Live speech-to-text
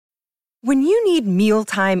When you need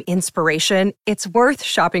mealtime inspiration, it's worth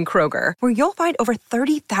shopping Kroger, where you'll find over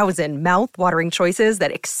 30,000 mouth-watering choices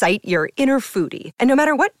that excite your inner foodie. And no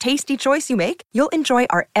matter what tasty choice you make, you'll enjoy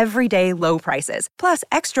our everyday low prices, plus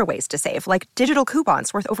extra ways to save, like digital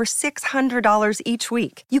coupons worth over $600 each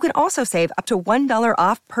week. You can also save up to $1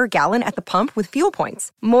 off per gallon at the pump with fuel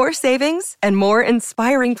points. More savings and more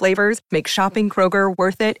inspiring flavors make shopping Kroger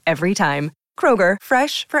worth it every time. Kroger,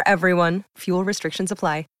 fresh for everyone. Fuel restrictions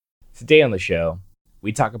apply. Today on the show,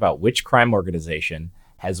 we talk about which crime organization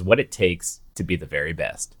has what it takes to be the very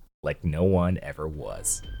best, like no one ever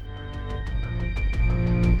was.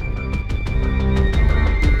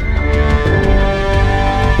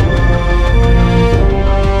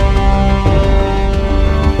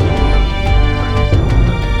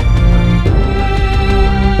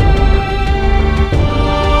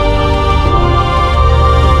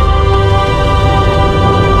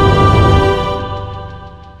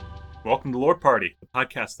 Welcome to Lore Party, the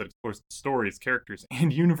podcast that explores the stories, characters,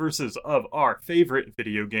 and universes of our favorite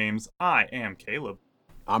video games. I am Caleb.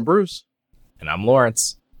 I'm Bruce. And I'm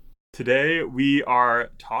Lawrence. Today we are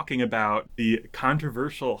talking about the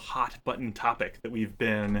controversial hot button topic that we've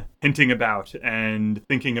been hinting about and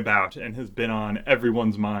thinking about and has been on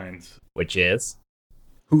everyone's minds. Which is?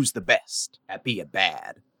 Who's the best at being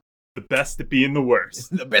bad? The best at being the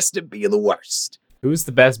worst. The best at being the worst. Who's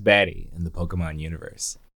the best baddie in the Pokemon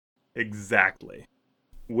universe? Exactly.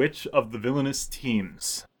 Which of the villainous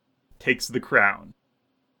teams takes the crown?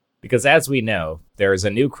 Because as we know, there is a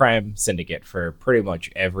new crime syndicate for pretty much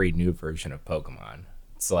every new version of Pokemon.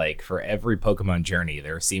 It's like for every Pokemon journey,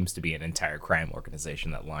 there seems to be an entire crime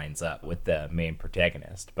organization that lines up with the main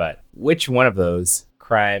protagonist. But which one of those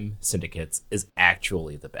crime syndicates is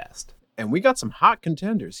actually the best? And we got some hot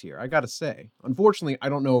contenders here, I gotta say. Unfortunately, I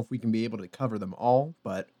don't know if we can be able to cover them all,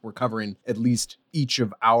 but we're covering at least each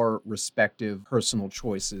of our respective personal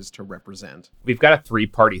choices to represent. We've got a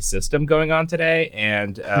 3-party system going on today,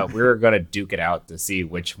 and we're going to duke it out to see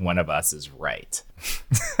which one of us is right.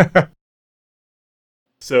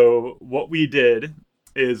 So what we did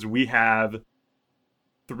is we have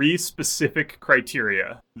 3 specific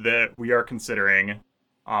criteria that we are considering,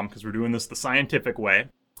 because we're doing this the scientific way.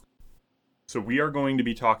 So we are going to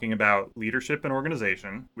be talking about leadership and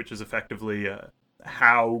organization, which is effectively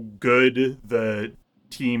how good the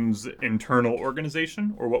team's internal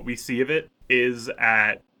organization, or what we see of it, is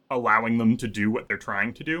at allowing them to do what they're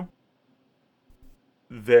trying to do.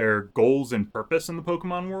 Their goals and purpose in the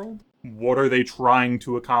Pokemon world. What are they trying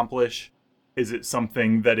to accomplish? Is it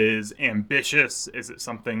something that is ambitious? Is it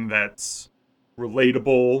something that's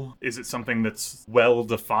relatable? Is it something that's well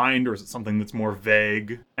defined, or is it something that's more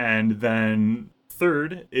vague? And then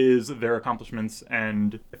third is their accomplishments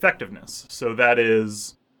and effectiveness. So that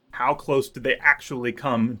is, how close did they actually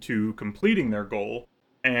come to completing their goal?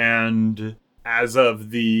 And as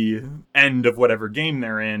of the end of whatever game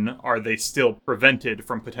they're in, are they still prevented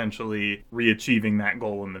from potentially re-achieving that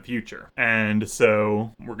goal in the future? And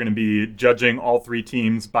so we're going to be judging all 3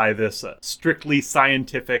 teams by this strictly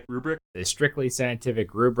scientific rubric. The strictly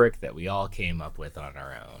scientific rubric that we all came up with on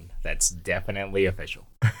our own. That's definitely official.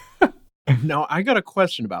 Now, I got a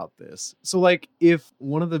question about this. So, like, if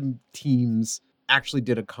one of the teams actually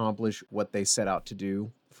did accomplish what they set out to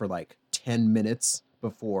do for, like, 10 minutes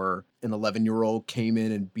before an 11-year-old came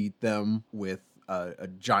in and beat them with a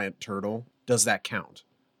giant turtle, does that count?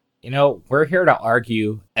 You know, we're here to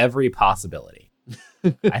argue every possibility.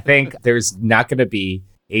 I think there's not going to be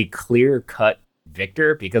a clear-cut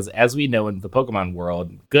victor, because as we know in the Pokemon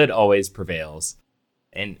world, good always prevails,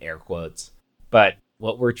 in air quotes. But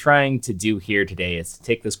what we're trying to do here today is to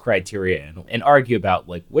take this criteria and argue about,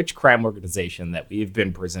 like, which crime organization that we've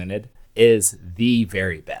been presented is the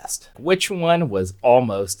very best. Which one was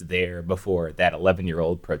almost there before that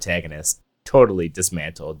 11-year-old protagonist totally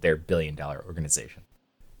dismantled their billion-dollar organization.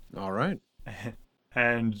 All right.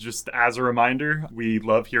 And just as a reminder, we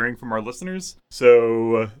love hearing from our listeners.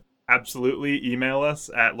 So absolutely email us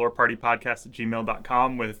at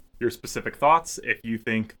lorepartypodcast@gmail.com with your specific thoughts. If you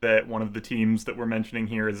think that one of the teams that we're mentioning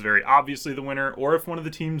here is very obviously the winner, or if one of the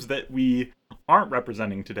teams that we aren't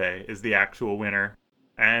representing today is the actual winner.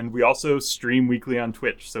 And we also stream weekly on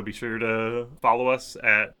Twitch, so be sure to follow us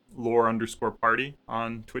at lore_party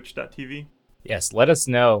on twitch.tv. Yes, let us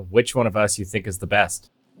know which one of us you think is the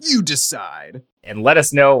best. You decide. And let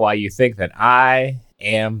us know why you think that I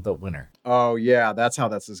am the winner. Oh, yeah, that's how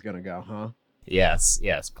this is going to go, huh? Yes,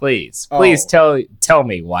 please. Please tell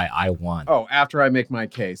me why I won. Oh, after I make my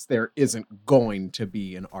case, there isn't going to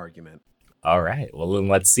be an argument. All right, well, then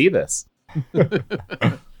let's see this.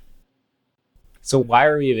 So why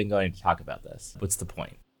are we even going to talk about this? What's the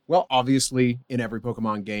point? Well, obviously, in every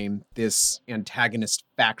Pokemon game, this antagonist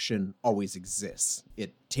faction always exists.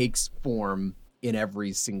 It takes form in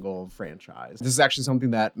every single franchise. This is actually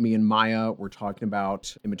something that me and Maya were talking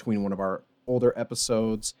about in between one of our older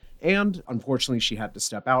episodes. And unfortunately, she had to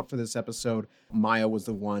step out for this episode. Maya was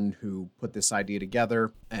the one who put this idea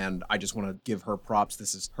together, and I just want to give her props.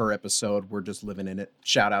 This is her episode. We're just living in it.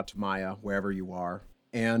 Shout out to Maya, wherever you are.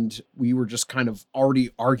 And we were just kind of already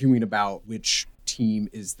arguing about which team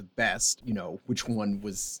is the best, which one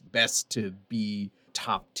was best to be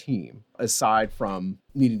top team. Aside from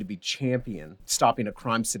needing to be champion, stopping a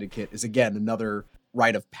crime syndicate is, again, another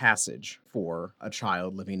rite of passage for a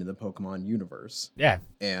child living in the Pokemon universe. Yeah.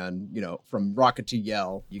 And, from Rocket to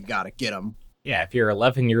Yell, you gotta get them. Yeah, if you're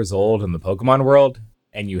 11 years old in the Pokemon world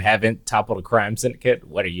and you haven't toppled a crime syndicate,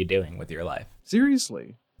 what are you doing with your life?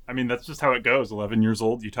 Seriously. I mean, that's just how it goes. 11 years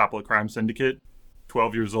old, you topple a crime syndicate.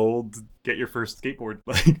 12 years old, get your first skateboard.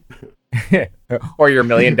 Or your $1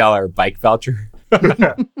 million bike voucher.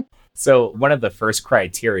 So one of the first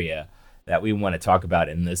criteria that we want to talk about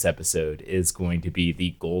in this episode is going to be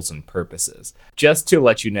the goals and purposes. Just to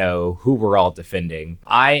let you know who we're all defending,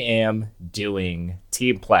 I am doing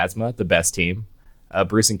Team Plasma, the best team.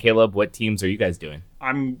 Bruce and Caleb, what teams are you guys doing?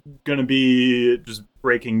 I'm going to be just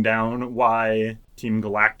breaking down why Team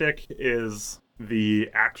Galactic is the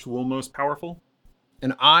actual most powerful.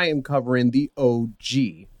 And I am covering the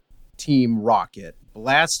OG Team Rocket,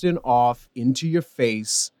 blasting off into your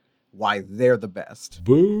face why they're the best.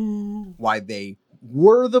 Boo. Why they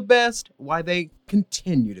were the best, why they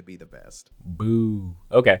continue to be the best. Boo.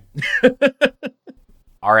 Okay.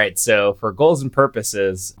 All right, so for goals and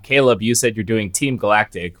purposes, Caleb, you said you're doing Team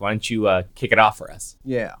Galactic. Why don't you kick it off for us?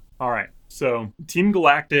 Yeah. All right. So Team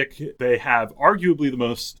Galactic, they have arguably the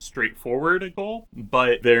most straightforward goal,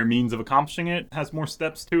 but their means of accomplishing it has more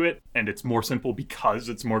steps to it, and it's more simple because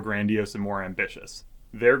it's more grandiose and more ambitious.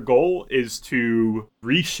 Their goal is to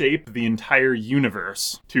reshape the entire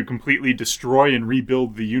universe, to completely destroy and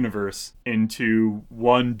rebuild the universe into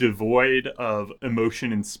one devoid of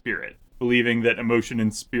emotion and spirit, believing that emotion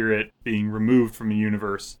and spirit being removed from the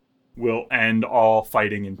universe will end all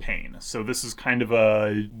fighting and pain. So this is kind of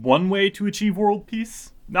a one way to achieve world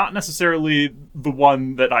peace. Not necessarily the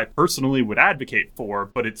one that I personally would advocate for,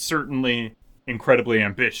 but it's certainly incredibly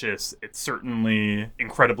ambitious. It's certainly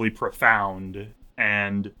incredibly profound.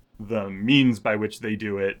 And the means by which they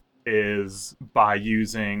do it is by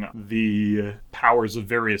using the powers of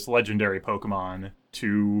various legendary Pokemon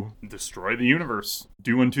to destroy the universe.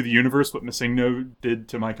 Do unto the universe what MissingNo did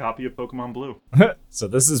to my copy of Pokemon Blue. So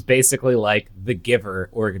this is basically like the Giver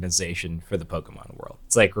organization for the Pokemon world.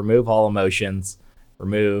 It's like remove all emotions,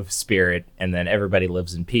 remove spirit, and then everybody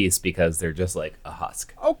lives in peace because they're just like a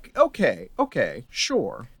husk. Okay,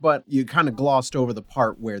 sure. But you kind of glossed over the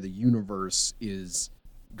part where the universe is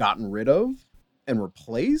gotten rid of and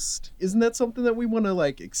replaced. Isn't that something that we want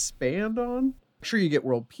to expand on? Sure, you get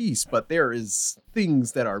world peace, but there is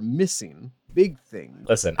things that are missing. Big things.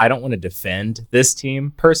 Listen, I don't want to defend this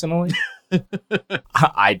team personally.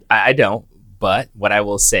 I don't. But what I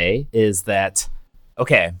will say is that,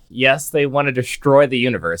 okay, yes, they want to destroy the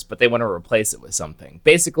universe, but they want to replace it with something.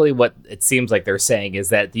 Basically, what it seems like they're saying is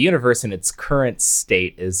that the universe in its current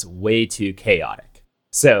state is way too chaotic.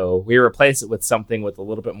 So we replace it with something with a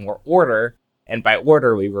little bit more order. And by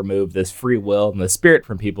order, we remove this free will and the spirit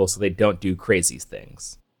from people so they don't do crazy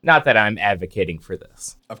things. Not that I'm advocating for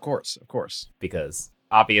this. Of course. Because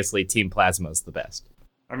obviously Team Plasma is the best.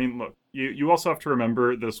 I mean, look, you also have to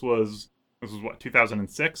remember this was what,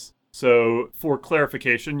 2006? So for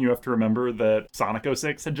clarification, you have to remember that Sonic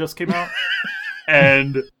 06 had just came out.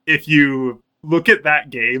 And if you look at that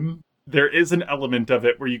game, there is an element of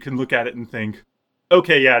it where you can look at it and think,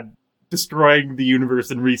 okay, yeah, destroying the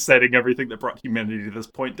universe and resetting everything that brought humanity to this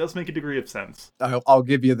point does make a degree of sense. I'll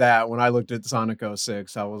give you that. When I looked at Sonic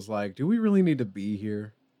 06, I was like, do we really need to be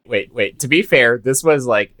here? Wait. To be fair, this was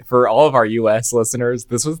for all of our US listeners,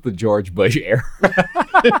 this was the George Bush era.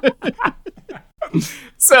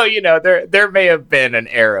 So, there may have been an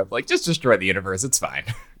era of just destroy the universe. It's fine.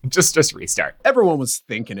 just restart. Everyone was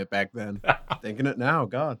thinking it back then. Thinking it now,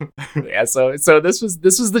 God. Yeah, so this was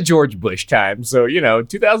the George Bush time. So,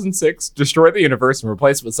 2006, destroy the universe and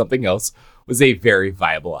replace it with something else was a very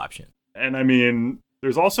viable option. And I mean,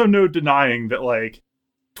 there's also no denying that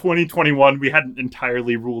 2021, we hadn't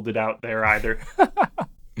entirely ruled it out there either.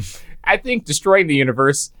 I think destroying the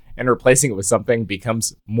universe and replacing it with something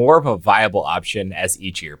becomes more of a viable option as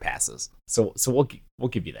each year passes. So we'll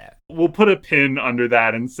give you that. We'll put a pin under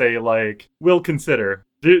that and say we'll consider.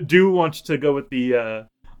 Do want to go with the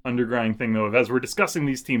underground thing though. As we're discussing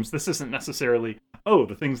these teams, this isn't necessarily oh,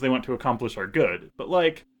 the things they want to accomplish are good. But,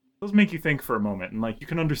 like, those make you think for a moment, and, like, you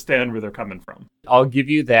can understand where they're coming from. I'll give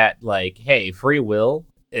you that, like, hey, free will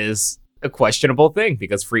is a questionable thing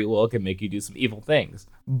because free will can make you do some evil things.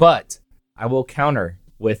 But I will counter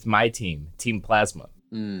with my team, Team Plasma.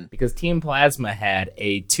 Because Team Plasma had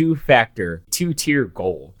a two-tier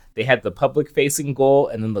goal. They had the public-facing goal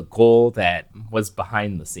and then the goal that was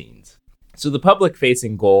behind the scenes. So the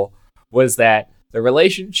public-facing goal was that the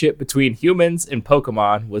relationship between humans and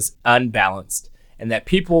Pokemon was unbalanced and that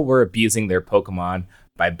people were abusing their Pokemon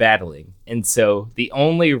by battling. And so the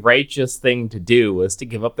only righteous thing to do was to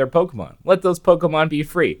give up their Pokemon. Let those Pokemon be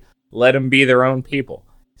free. Let them be their own people.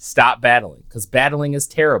 Stop battling, because battling is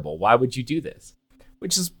terrible. Why would you do this?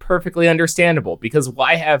 Which is perfectly understandable, because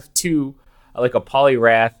why have two, like a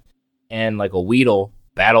Poliwrath and like a Weedle,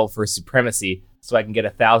 battle for supremacy so I can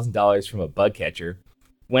get $1,000 from a bug catcher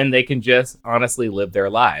when they can just honestly live their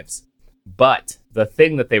lives? But the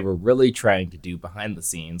thing that they were really trying to do behind the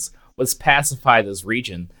scenes was pacify this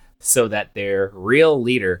region so that their real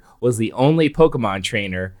leader was the only Pokemon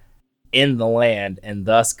trainer in the land and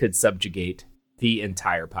thus could subjugate the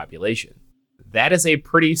entire population. That is a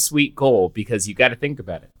pretty sweet goal because you got to think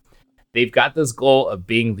about it. They've got this goal of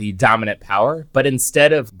being the dominant power, but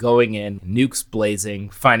instead of going in, nukes blazing,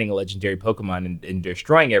 finding a legendary Pokemon and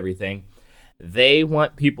destroying everything, they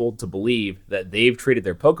want people to believe that they've treated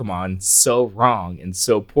their Pokemon so wrong and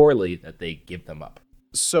so poorly that they give them up.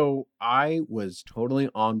 So I was totally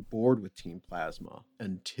on board with Team Plasma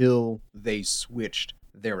until they switched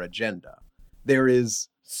their agenda. There is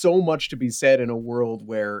so much to be said in a world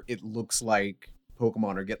where it looks like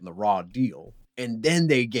Pokemon are getting the raw deal, and then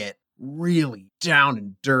they get really down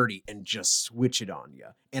and dirty and just switch it on you.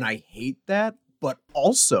 And I hate that, but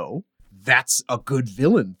also that's a good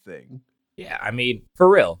villain thing. Yeah, I mean, for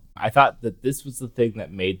real, I thought that this was the thing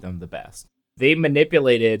that made them the best. They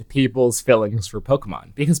manipulated people's feelings for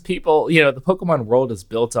Pokemon because people, the Pokemon world is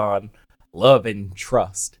built on love and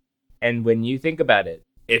trust. And when you think about it,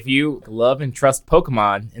 if you love and trust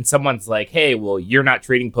Pokemon and someone's like, hey, well, you're not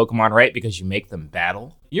treating Pokemon right because you make them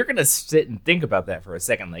battle, you're going to sit and think about that for a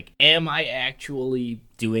second. Like, am I actually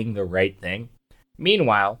doing the right thing?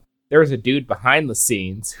 Meanwhile, there's a dude behind the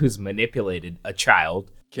scenes who's manipulated a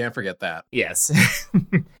child. Can't forget that. Yes.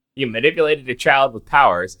 He manipulated a child with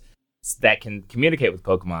powers that can communicate with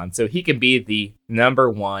Pokemon, so he can be the number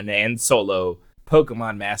one and solo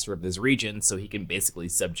Pokemon master of this region, so he can basically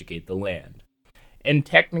subjugate the land. And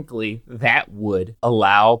technically, that would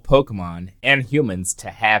allow Pokemon and humans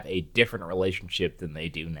to have a different relationship than they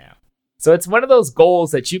do now. So it's one of those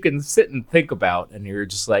goals that you can sit and think about, and you're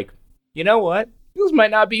just like, you know what? This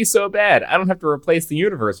might not be so bad. I don't have to replace the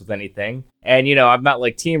universe with anything. And, I'm not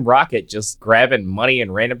like Team Rocket just grabbing money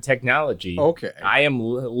and random technology. Okay. I am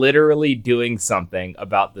literally doing something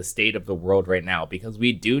about the state of the world right now, because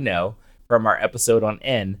we do know from our episode on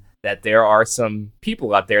N that there are some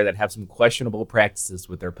people out there that have some questionable practices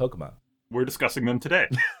with their Pokemon. We're discussing them today.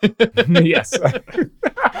 Yes.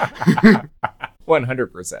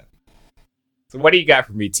 100%. So what do you got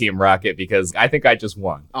for me, Team Rocket? Because I think I just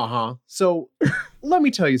won. So let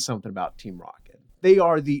me tell you something about Team Rocket. They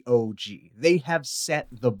are the OG. They have set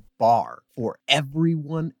the bar for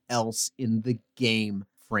everyone else in the game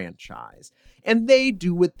franchise. And they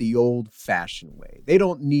do it the old-fashioned way. They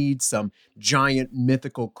don't need some giant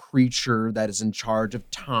mythical creature that is in charge of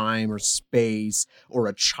time or space, or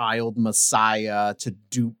a child messiah to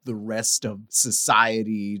dupe the rest of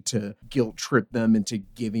society to guilt trip them into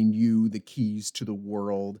giving you the keys to the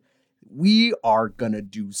world. We are gonna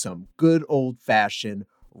do some good old-fashioned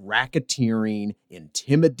racketeering,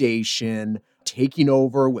 intimidation, taking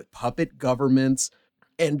over with puppet governments,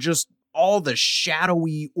 and just all the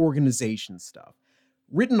shadowy organization stuff.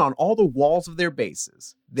 Written on all the walls of their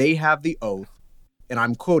bases, they have the oath, and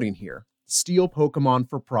I'm quoting here, steal Pokemon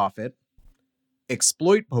for profit,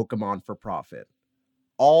 exploit Pokemon for profit.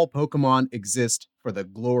 All Pokemon exist for the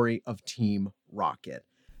glory of Team Rocket.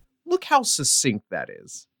 Look how succinct that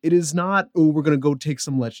is. It is not, oh, we're going to go take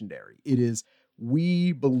some legendary. It is,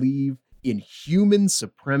 we believe in human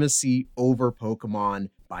supremacy over Pokemon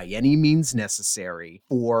by any means necessary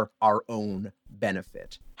for our own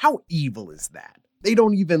benefit. How evil is that? They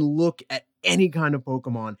don't even look at any kind of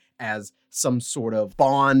Pokemon as some sort of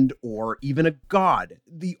bond or even a god.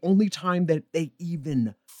 The only time that they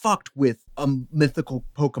even fucked with a mythical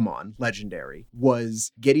Pokemon legendary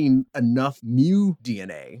was getting enough Mew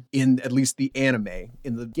DNA in at least the anime.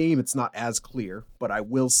 In the game, it's not as clear, but I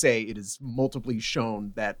will say it is multiply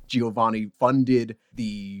shown that Giovanni funded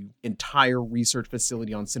the entire research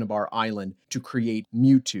facility on Cinnabar Island to create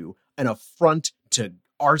Mewtwo, an affront to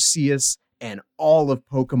Arceus and all of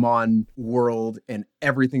Pokemon world and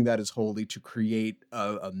everything that is holy to create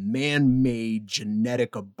a man-made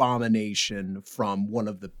genetic abomination from one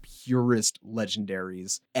of the purest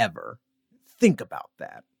legendaries ever. Think about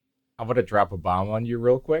that. I'm going to drop a bomb on you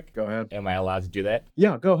real quick. Go ahead. Am I allowed to do that?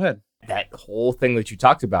 Yeah, go ahead. That whole thing that you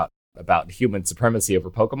talked about human supremacy over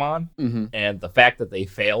Pokemon, and the fact that they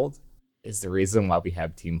failed is the reason why we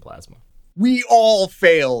have Team Plasma. We all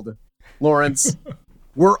failed, Lawrence.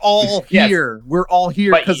 We're all here. Yes. We're all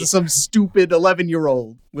here because of some stupid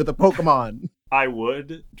 11-year-old with a Pokemon. I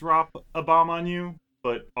would drop a bomb on you,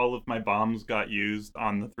 but all of my bombs got used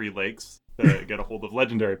on the 3 lakes to get a hold of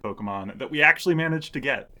legendary Pokemon that we actually managed to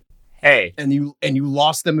get. Hey. And you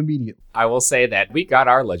lost them immediately. I will say that we got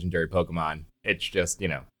our legendary Pokemon. It's just,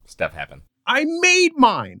 stuff happened. I made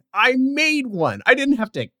mine. I made one. I didn't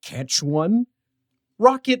have to catch one.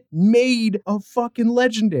 Rocket made a fucking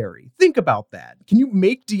legendary. Think about that. Can you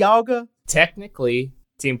make Dialga? Technically,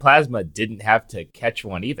 Team Plasma didn't have to catch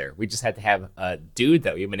one either. We just had to have a dude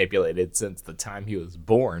that we manipulated since the time he was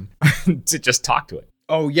born to just talk to it.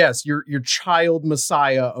 Oh, yes, your child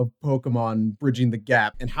messiah of Pokemon bridging the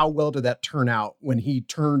gap. And how well did that turn out when he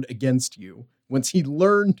turned against you? Once he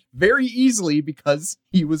learned very easily because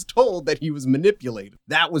he was told that he was manipulated.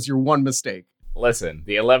 That was your one mistake. Listen,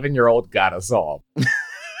 the 11-year-old got us all.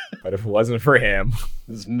 But if it wasn't for him,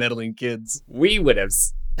 those meddling kids, we would have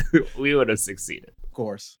succeeded. Of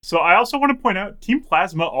course. So I also want to point out, Team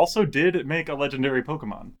Plasma also did make a legendary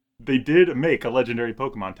Pokemon. They did make a legendary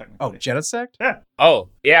Pokemon, technically. Oh, Genesect? Yeah. Oh,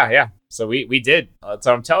 yeah. So we did. That's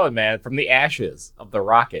what I'm telling, man. From the ashes of the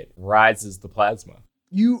rocket rises the plasma.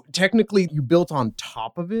 You built on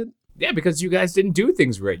top of it? Yeah, because you guys didn't do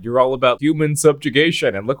things right. You're all about human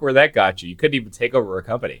subjugation, and look where that got you. You couldn't even take over a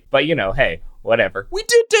company. But, hey, whatever. We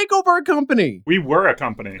did take over a company. We were a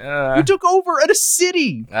company. We took over at a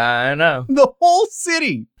city. I know. The whole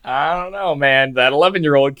city. I don't know, man. That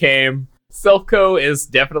 11-year-old came. Selfco is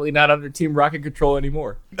definitely not under Team Rocket control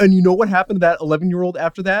anymore. And you know what happened to that 11-year-old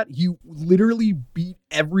after that? He literally beat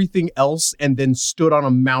everything else and then stood on a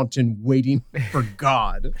mountain waiting for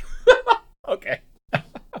God. Okay.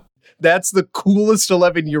 That's the coolest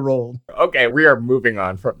 11-year-old. Okay, we are moving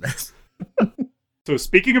on from this. So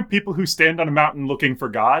speaking of people who stand on a mountain looking for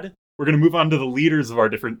God, we're going to move on to the leaders of our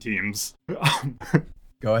different teams.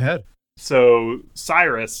 Go ahead. So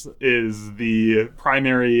Cyrus is the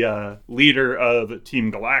primary leader of Team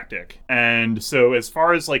Galactic. And so as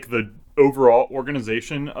far as the overall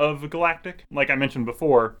organization of Galactic, like I mentioned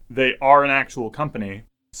before, they are an actual company.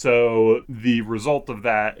 So the result of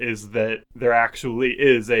that is that there actually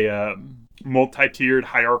is a multi-tiered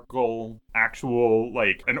hierarchical actual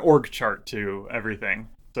an org chart to everything.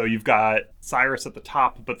 So you've got Cyrus at the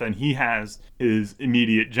top, but then he has his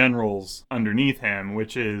immediate generals underneath him,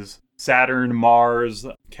 which is Saturn, Mars,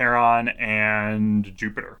 Charon, and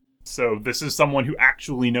Jupiter. So this is someone who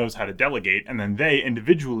actually knows how to delegate, and then they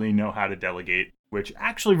individually know how to delegate, which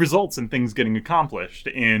actually results in things getting accomplished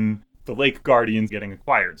in the Lake Guardians getting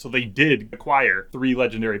acquired. So they did acquire 3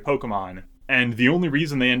 legendary Pokemon, and the only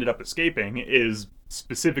reason they ended up escaping is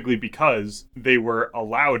specifically because they were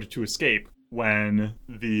allowed to escape when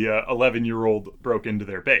the 11-year-old broke into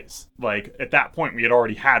their base. At that point, we had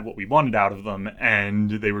already had what we wanted out of them, and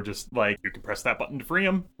they were just you can press that button to free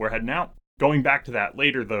them. We're heading out. Going back to that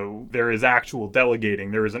later, though, there is actual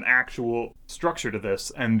delegating. There is an actual structure to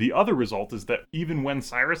this, and the other result is that even when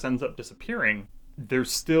Cyrus ends up disappearing,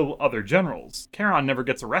 there's still other generals. Charon never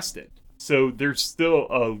gets arrested. So there's still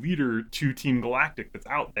a leader to Team Galactic that's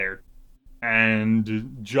out there.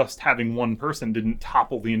 And just having one person didn't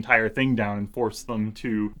topple the entire thing down and force them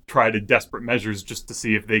to try to desperate measures just to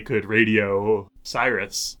see if they could radio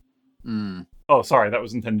Cyrus. Oh, sorry, that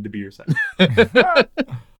was intended to be your second.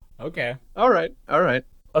 Okay. All right.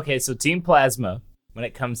 Okay, so Team Plasma, when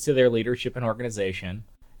it comes to their leadership and organization,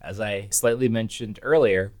 as I slightly mentioned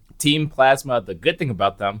earlier, Team Plasma, the good thing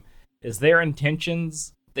about them is their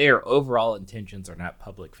overall intentions are not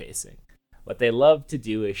public-facing. What they love to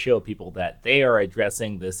do is show people that they are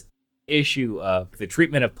addressing this issue of the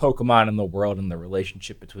treatment of Pokemon in the world and the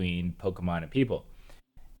relationship between Pokemon and people.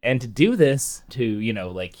 And to do this,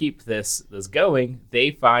 to, keep this going, they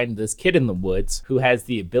find this kid in the woods who has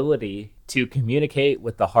the ability to communicate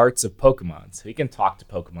with the hearts of Pokemon. So he can talk to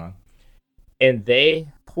Pokemon. And they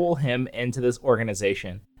pull him into this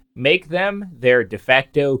organization, make them their de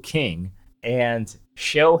facto king, and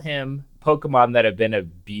show him Pokemon that have been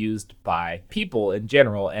abused by people in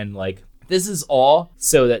general. And this is all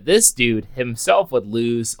so that this dude himself would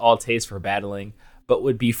lose all taste for battling, but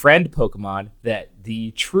would befriend Pokemon that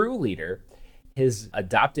the true leader, his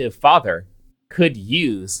adoptive father, could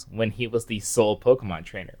use when he was the sole Pokemon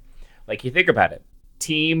trainer. Like, you think about it,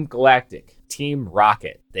 Team Galactic, Team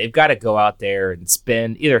Rocket, they've got to go out there and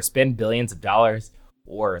either spend billions of dollars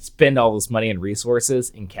or spend all this money and resources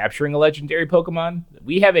in capturing a legendary Pokemon.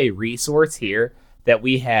 We have a resource here that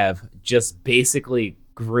we have just basically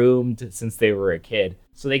groomed since they were a kid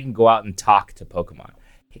so they can go out and talk to Pokemon.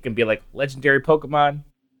 He can be like, legendary Pokemon,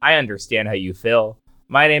 I understand how you feel.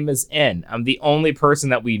 My name is N. I'm the only person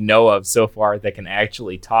that we know of so far that can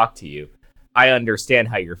actually talk to you. I understand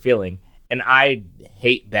how you're feeling, and I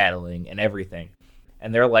hate battling and everything.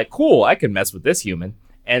 And they're like, cool, I can mess with this human.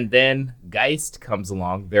 And then Geist comes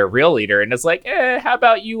along, their real leader, and is like, how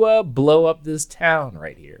about you blow up this town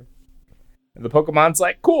right here? And the Pokemon's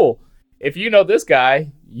like, cool. If you know this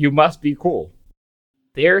guy, you must be cool.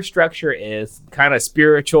 Their structure is kind of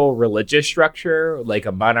spiritual, religious structure, like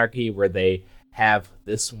a monarchy where they have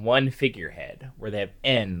this one figurehead, where they have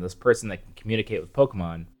N, this person that can communicate with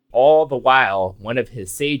Pokemon. All the while, one of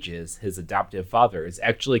his sages, his adoptive father, is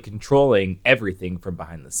actually controlling everything from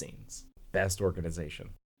behind the scenes. Best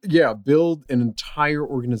organization. Yeah, build an entire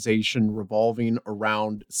organization revolving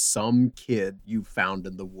around some kid you found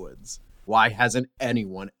in the woods. Why hasn't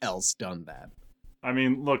anyone else done that? I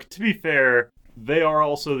mean, look, to be fair, they are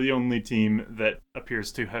also the only team that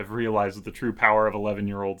appears to have realized the true power of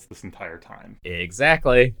 11-year-olds this entire time.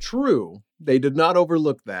 Exactly. True. They did not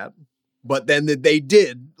overlook that. But then they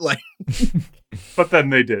did. But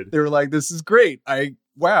then they did. They were like, this is great.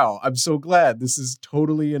 Wow, I'm so glad. This is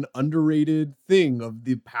totally an underrated thing of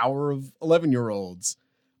the power of 11-year-olds.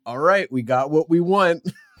 All right, we got what we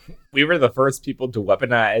want. We were the first people to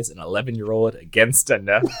weaponize an 11-year-old against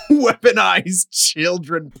another. Weaponized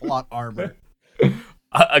children plot armor.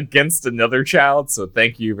 Against another child, so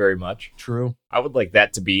thank you very much. True. I would like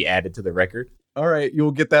that to be added to the record. All right,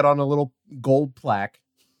 you'll get that on a little gold plaque.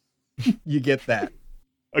 You get that.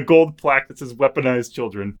 A gold plaque that says weaponized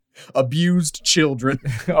children. Abused children.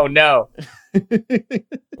 Oh no.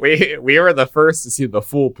 We were the first to see the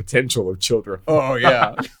full potential of children. Oh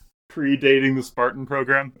yeah. Predating the Spartan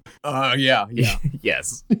program. Yeah.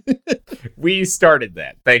 Yes. We started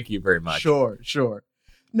that. Thank you very much. Sure.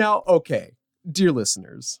 Now, okay, dear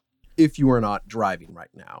listeners, if you are not driving right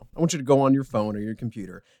now, I want you to go on your phone or your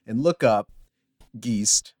computer and look up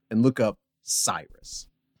Geist and look up Cyrus.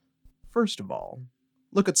 First of all,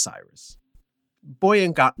 look at Cyrus. Boy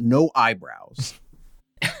ain't got no eyebrows.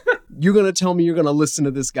 You're going to tell me you're going to listen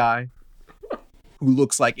to this guy who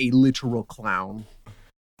looks like a literal clown?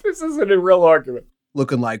 This isn't a real argument.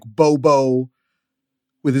 Looking like Bobo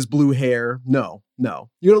with his blue hair. No.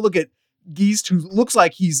 You're going to look at Geist, who looks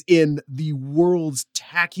like he's in the world's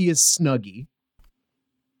tackiest Snuggie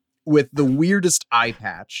with the weirdest eye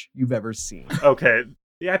patch you've ever seen. Okay,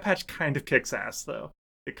 the eye patch kind of kicks ass, though.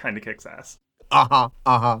 It kind of kicks ass.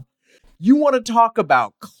 You want to talk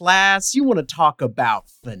about class? You want to talk about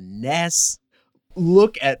finesse?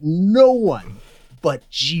 Look at no one but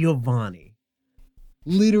Giovanni.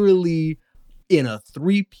 Literally in a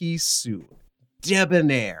three-piece suit,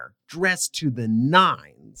 debonair, dressed to the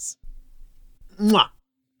nines. Mwah!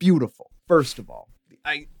 Beautiful. First of all,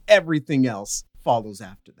 everything else follows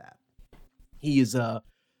after that. He is a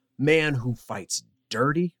man who fights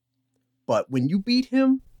dirty, but when you beat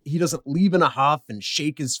him, he doesn't leave in a huff and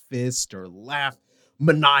shake his fist or laugh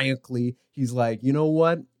maniacally. He's like, you know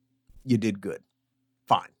what? You did good.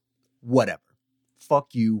 Fine. Whatever.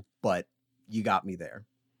 Fuck you, but you got me there.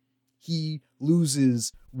 He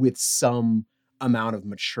loses with some amount of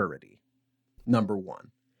maturity. Number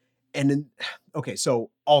one.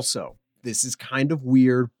 So also, this is kind of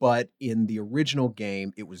weird, but in the original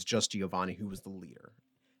game, it was just Giovanni who was the leader.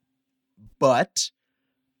 But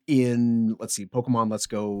in, Pokemon Let's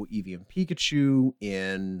Go, Eevee and Pikachu,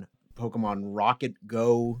 in Pokemon Rocket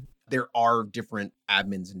Go, there are different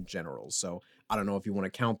admins in general. So I don't know if you want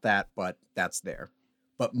to count that, but that's there.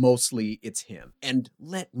 But mostly it's him. And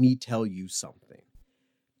let me tell you something.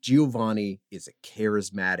 Giovanni is a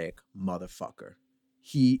charismatic motherfucker.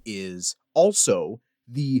 He is also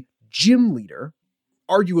the gym leader,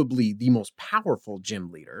 arguably the most powerful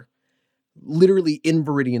gym leader, literally in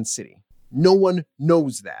Viridian City. No one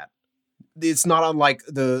knows that. It's not on like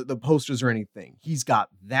the posters or anything. He's got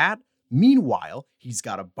that. Meanwhile, he's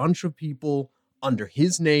got a bunch of people under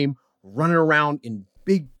his name running around in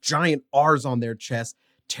big giant R's on their chest,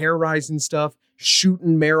 terrorizing stuff,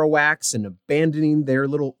 shooting Marowaks and abandoning their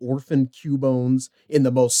little orphan Cubones in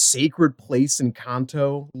the most sacred place in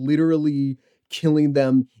Kanto, literally killing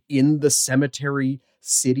them in the cemetery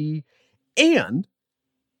city. And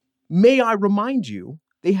may I remind you,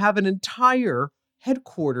 they have an entire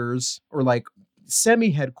headquarters or like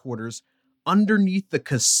semi-headquarters underneath the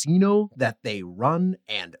casino that they run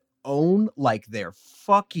and own like they're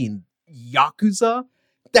fucking Yakuza,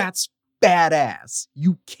 that's badass.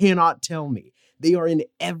 You cannot tell me. They are in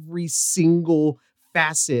every single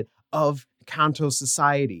facet of Kanto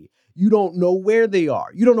society. You don't know where they are.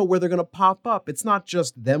 You don't know where they're going to pop up. It's not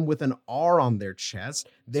just them with an R on their chest.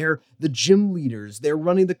 They're the gym leaders. They're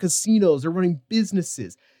running the casinos. They're running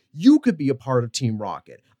businesses. You could be a part of Team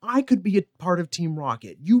Rocket. I could be a part of Team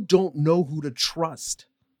Rocket. You don't know who to trust.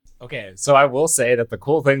 Okay, so I will say that the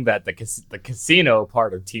cool thing that the casino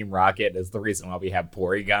part of Team Rocket is the reason why we have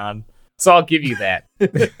Porygon. So I'll give you that.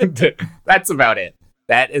 That's about it.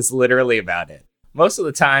 That is literally about it. Most of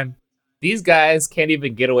the time, these guys can't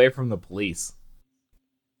even get away from the police.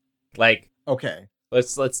 Like, okay,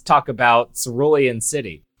 let's talk about Cerulean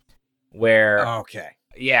City, where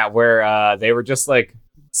where they were just like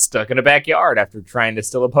stuck in a backyard after trying to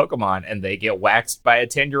steal a Pokemon, and they get waxed by a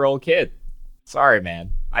 10-year-old kid. Sorry,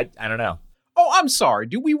 man. I don't know. Oh, I'm sorry.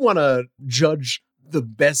 Do we want to judge the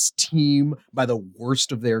best team by the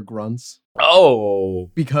worst of their grunts?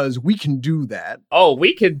 Oh. Because we can do that. Oh,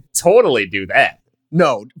 we can totally do that.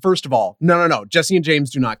 No, first of all, no. Jesse and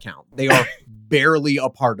James do not count. They are barely a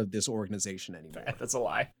part of this organization anymore. That's a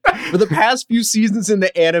lie. For the past few seasons in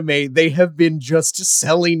the anime, they have been just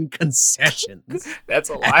selling concessions. That's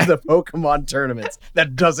a lie. At the Pokemon tournaments.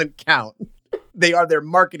 That doesn't count. They are their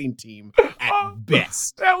marketing team at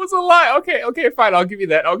best. That was a lie. Okay, fine. I'll give you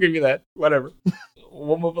that. Whatever.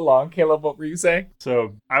 We'll move along. Caleb, what were you saying?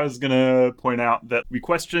 So I was going to point out that we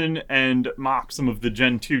question and mock some of the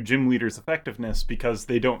Gen 2 gym leaders' effectiveness because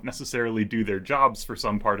they don't necessarily do their jobs for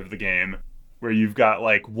some part of the game, where you've got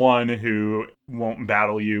like one who won't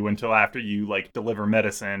battle you until after you like deliver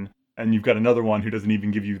medicine, and you've got another one who doesn't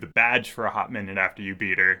even give you the badge for a hot minute after you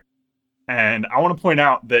beat her. And I want to point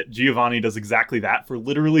out that Giovanni does exactly that for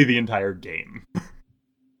literally the entire game.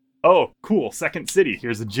 Oh, cool. Second city.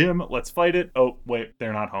 Here's a gym. Let's fight it. Oh, wait,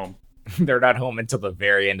 they're not home. They're not home until the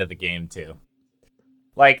very end of the game, too.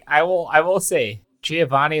 Like, I will say,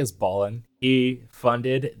 Giovanni is ballin'. He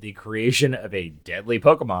funded the creation of a deadly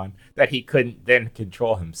Pokemon that he couldn't then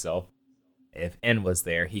control himself. If N was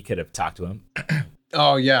there, he could have talked to him.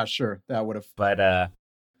 Oh, yeah, sure. That would have. But,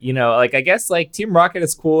 you know, like, I guess, like, Team Rocket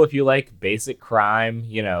is cool if you like basic crime,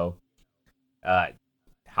 you know,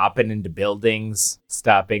 hopping into buildings,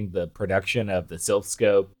 stopping the production of the Silph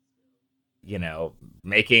Scope, you know,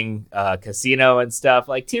 making a casino and stuff.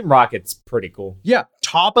 Like, Team Rocket's pretty cool. Yeah,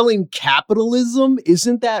 toppling capitalism?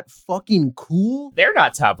 Isn't that fucking cool? They're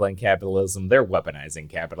not toppling capitalism. They're weaponizing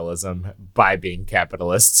capitalism by being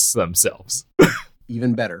capitalists themselves.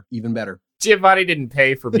 Even better. Giovanni didn't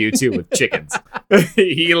pay for Mewtwo with chickens.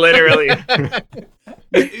 He literally...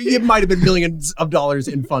 It might have been millions of dollars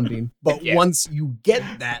in funding, but once you get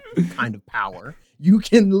that kind of power, you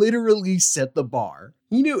can literally set the bar.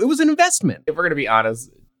 He knew it was an investment. If we're going to be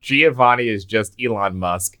honest, Giovanni is just Elon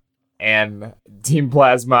Musk, and Team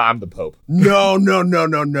Plasma, I'm the Pope. No.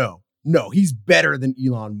 No, he's better than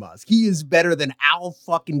Elon Musk. He is better than Al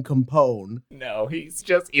fucking Capone. No, he's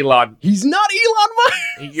just Elon. He's not Elon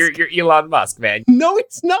Musk. You're Elon Musk, man. No,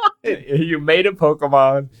 he's not. You made a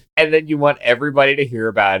Pokemon, and then you want everybody to hear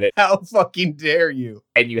about it. How fucking dare you?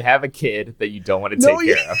 And you have a kid that you don't want to take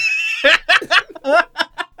care of.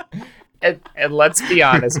 And let's be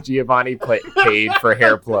honest, Giovanni paid for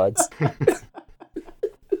hair plugs.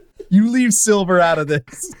 You leave Silver out of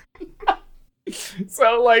this.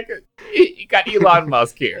 So, like, you got Elon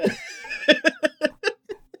Musk here.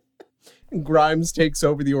 Grimes takes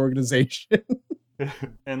over the organization.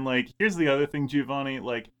 And, like, here's the other thing, Giovanni.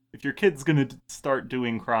 Like, if your kid's gonna start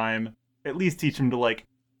doing crime, at least teach him to, like,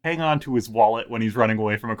 hang on to his wallet when he's running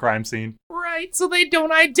away from a crime scene. Right, so they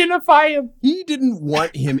don't identify him. He didn't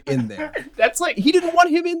want him in there. He didn't want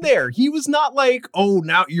him in there. He was not like, oh,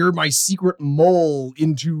 now you're my secret mole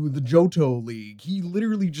into the Johto League. He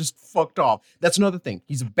literally just fucked off. That's another thing.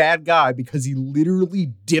 He's a bad guy because he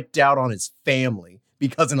literally dipped out on his family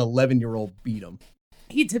because an 11-year-old beat him.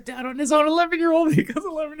 He dipped out on his own 11-year-old because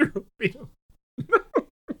 11-year-old beat him.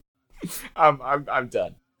 I'm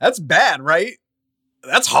done. That's bad, right?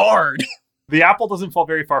 That's hard. The apple doesn't fall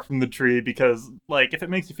very far from the tree because, like, if it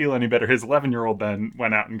makes you feel any better, his 11-year-old then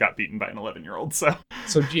went out and got beaten by an 11-year-old, so...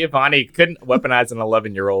 So Giovanni couldn't weaponize an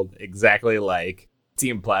 11-year-old exactly like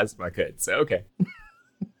Team Plasma could, so okay.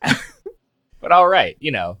 But all right,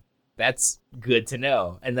 you know, that's good to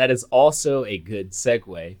know. And that is also a good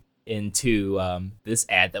segue into this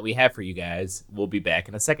ad that we have for you guys. We'll be back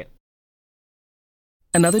in a second.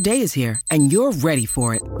 Another day is here, and you're ready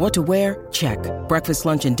for it. What to wear? Check. Breakfast,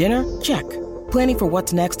 lunch, and dinner? Check. Planning for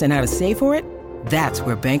what's next and how to save for it? That's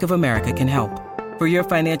where Bank of America can help. For your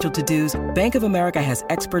financial to-dos, Bank of America has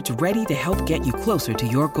experts ready to help get you closer to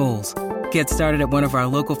your goals. Get started at one of our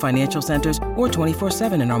local financial centers or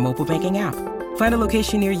 24/7 in our mobile banking app. Find a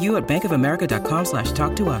location near you at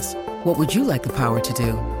bankofamerica.com/talktous. What would you like the power to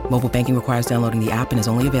do? Mobile banking requires downloading the app and is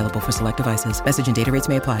only available for select devices. Message and data rates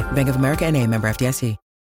may apply. Bank of America N.A., member FDIC.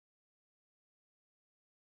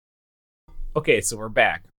 Okay, so we're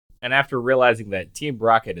back. And after realizing that Team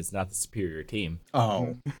Rocket is not the superior team,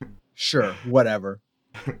 Oh, sure, whatever.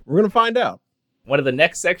 We're going to find out. one of the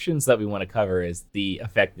next sections that we want to cover is the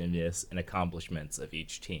effectiveness and accomplishments of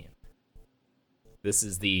each team. This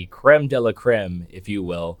is the creme de la creme, if you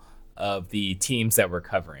will, of the teams that we're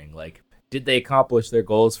covering. Like, did they accomplish their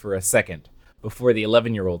goals for a second before the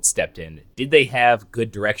 11-year-old stepped in? Did they have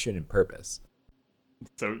good direction and purpose?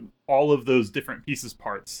 So all of those different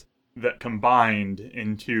parts that combined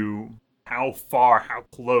into how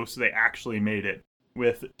close they actually made it.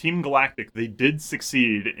 With Team Galactic, they did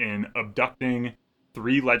succeed in abducting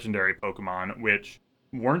 3 legendary Pokemon, which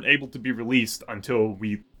weren't able to be released until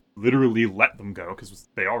we literally let them go, because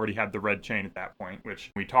they already had the red chain at that point,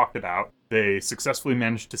 which we talked about. They successfully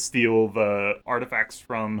managed to steal the artifacts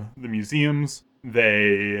from the museums.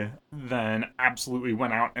 They then absolutely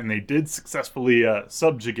went out and they did successfully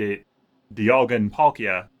subjugate Dialga and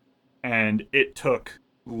Palkia, and it took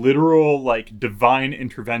literal, like, divine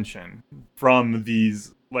intervention from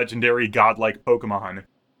these legendary godlike Pokemon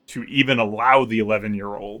to even allow the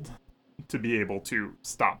 11-year-old to be able to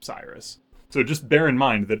stop Cyrus. So just bear in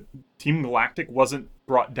mind that Team Galactic wasn't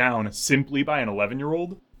brought down simply by an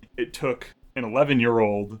 11-year-old. It took an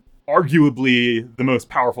 11-year-old, arguably the most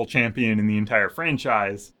powerful champion in the entire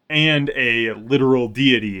franchise, and a literal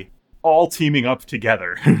deity, all teaming up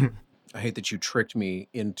together. I hate that you tricked me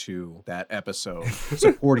into that episode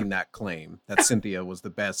supporting that claim that Cynthia was the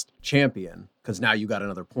best champion, because now you got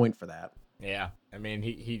another point for that. Yeah, I mean,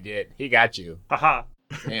 he did. He got you. Haha.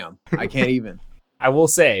 Damn, I can't even. I will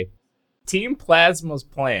say, Team Plasma's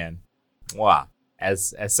plan,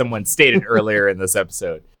 as someone stated earlier in this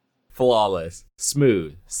episode, flawless,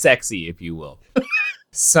 smooth, sexy, if you will.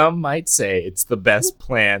 Some might say it's the best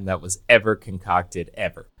plan that was ever concocted,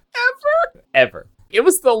 ever. Ever. It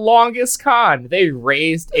was the longest con. They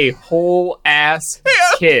raised a whole ass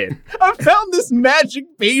kid. I found this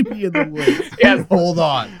magic baby in the woods. Yes. Hold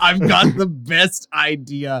on. I've got the best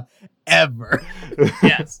idea ever.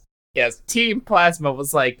 Yes. Team Plasma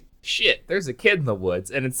was like, shit, there's a kid in the woods.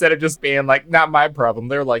 And instead of just being like, not my problem,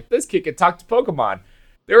 they're like, this kid can talk to Pokemon.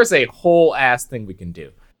 There was a whole ass thing we can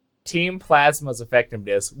do. Team Plasma's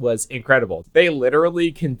effectiveness was incredible. They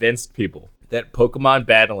literally convinced people that Pokemon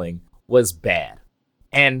battling was bad.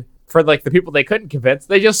 And for, like, the people they couldn't convince,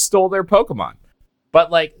 they just stole their Pokemon.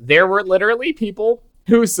 But, like, there were literally people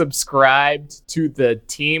who subscribed to the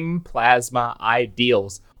Team Plasma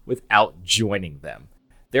ideals without joining them.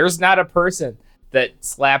 There's not a person that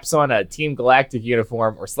slaps on a Team Galactic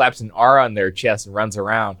uniform or slaps an R on their chest and runs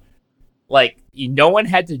around. Like, no one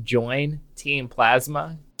had to join Team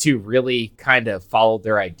Plasma to really kind of follow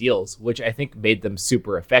their ideals, which I think made them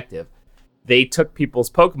super effective. They took people's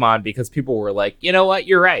Pokemon because people were like, you know what,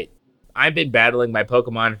 you're right. I've been battling my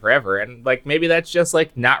Pokemon forever, and, like, maybe that's just,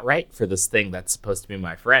 like, not right for this thing that's supposed to be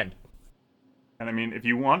my friend. And I mean, if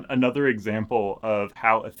you want another example of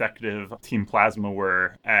how effective Team Plasma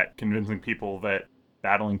were at convincing people that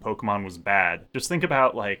battling Pokemon was bad, just think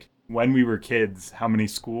about, like, when we were kids, how many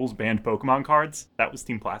schools banned Pokemon cards? That was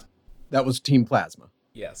Team Plasma. That was Team Plasma.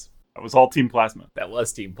 Yes, That was all Team Plasma. that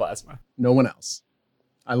was Team Plasma. No one else.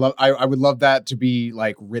 I would love that to be,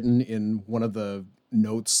 like, written in one of the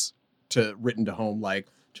notes written to home, like,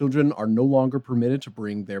 children are no longer permitted to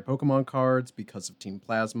bring their Pokemon cards because of Team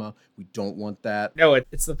Plasma. We don't want that. No,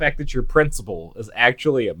 it's the fact that your principal is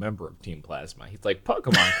actually a member of Team Plasma. He's like,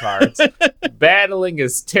 Pokemon cards, battling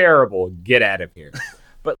is terrible. Get out of here.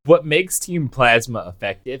 But what makes Team Plasma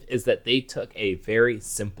effective is that they took a very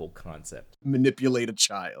simple concept. Manipulate a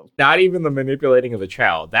child. Not even the manipulating of a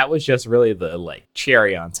child. That was just really the, like,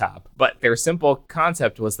 cherry on top. But their simple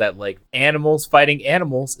concept was that, like, animals fighting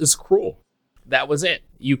animals is cruel. That was it.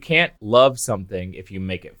 You can't love something if you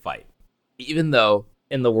make it fight. Even though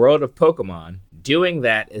in the world of Pokemon, doing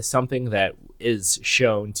that is something that is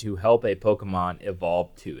shown to help a Pokemon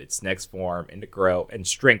evolve to its next form and to grow and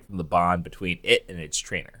strengthen the bond between it and its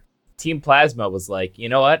trainer. Team Plasma was like, you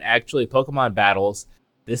know what? Actually, Pokemon battles,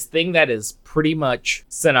 this thing that is pretty much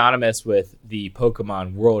synonymous with the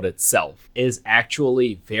Pokemon world itself, is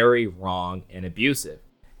actually very wrong and abusive.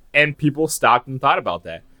 And people stopped and thought about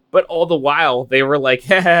that. But all the while, they were like,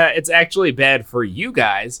 haha, it's actually bad for you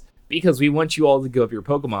guys because we want you all to give up your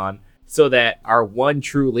Pokemon so that our one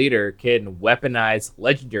true leader can weaponize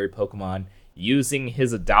legendary Pokemon using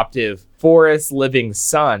his adoptive forest living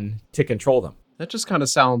son to control them. That just kind of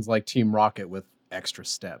sounds like Team Rocket with extra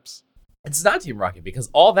steps. It's not Team Rocket because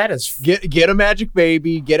all that is Get a magic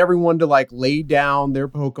baby, get everyone to like lay down their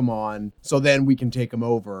Pokemon so then we can take them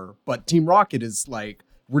over. But Team Rocket is like,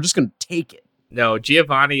 we're just going to take it. No,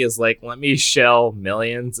 Giovanni is like, let me shell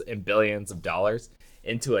millions and billions of dollars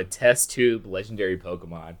into a test tube legendary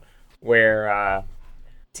Pokemon where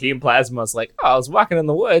Team Plasma's like, oh, I was walking in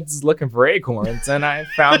the woods looking for acorns and I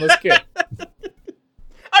found this kid.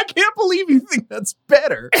 I can't believe you think that's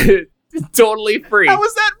better. Totally free. How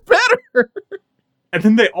is that better? And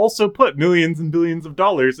then they also put millions and billions of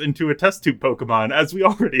dollars into a test tube Pokemon, as we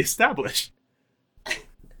already established.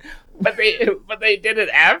 But they did it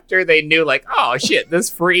after they knew, like, oh shit, this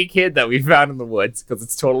free kid that we found in the woods, because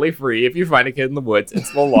it's totally free. If you find a kid in the woods,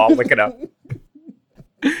 it's the law. Look it up.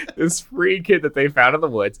 This free kid that they found in the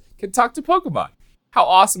woods can talk to Pokemon. How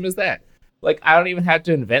awesome is that? Like, I don't even have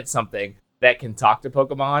to invent something that can talk to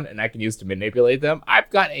Pokemon and I can use to manipulate them.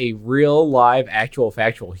 I've got a real, live, actual,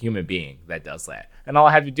 factual human being that does that. And all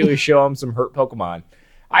I have to do is show him some hurt Pokemon.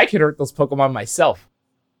 I can hurt those Pokemon myself.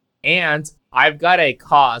 And I've got a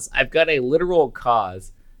cause. I've got a literal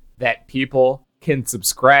cause that people can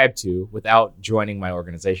subscribe to without joining my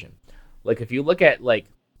organization. Like, if you look at, like,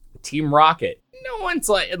 Team Rocket, no one's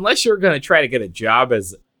like, unless you're going to try to get a job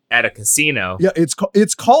at a casino. Yeah,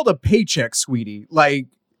 it's called a paycheck, sweetie. Like,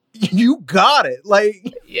 you got it.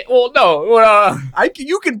 Like, Yeah, well, no.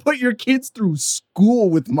 you can put your kids through school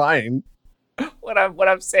with mine. What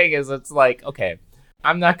I'm saying is, it's like, okay,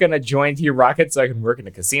 I'm not gonna join Team Rocket so I can work in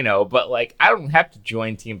a casino, but like, I don't have to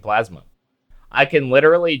join Team Plasma. I can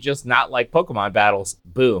literally just not like Pokemon battles.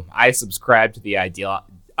 Boom, I subscribe to the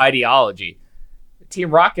ideology.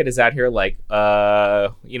 Team Rocket is out here like, we're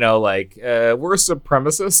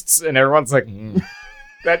supremacists, and everyone's like,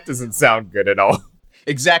 that doesn't sound good at all.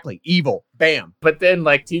 Exactly. Evil. Bam. But then,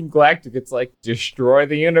 like, Team Galactic, it's like, destroy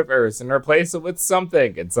the universe and replace it with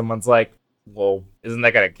something. And someone's like, well, isn't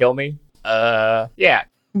that going to kill me? Yeah.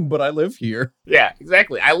 But I live here. Yeah,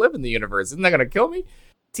 exactly. I live in the universe. Isn't that going to kill me?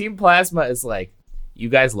 Team Plasma is like, you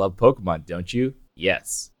guys love Pokemon, don't you?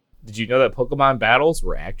 Yes. Did you know that Pokemon battles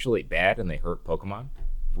were actually bad and they hurt Pokemon?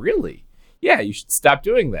 Really? Yeah, you should stop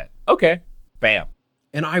doing that. Okay. Bam.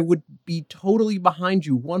 And I would be totally behind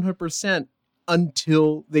you 100%.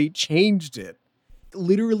 Until they changed it.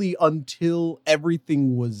 Literally until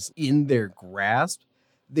everything was in their grasp,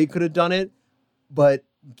 they could have done it. But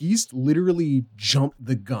Geist literally jumped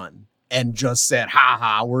the gun and just said,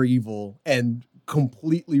 ha, we're evil, and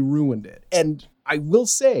completely ruined it. And I will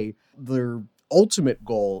say their ultimate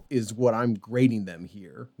goal is what I'm grading them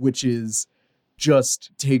here, which is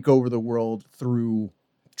just take over the world through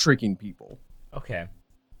tricking people. Okay.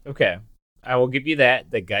 I will give you that.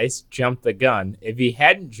 The Geist jumped the gun. If he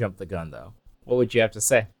hadn't jumped the gun, though, what would you have to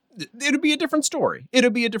say? It'd be a different story.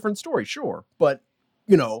 Sure. But,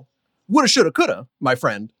 woulda, shoulda, coulda, my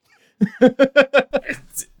friend.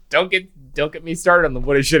 Don't get me started on the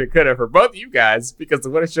woulda, shoulda, coulda for both of you guys, because the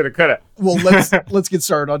woulda, shoulda, coulda. Well, let's get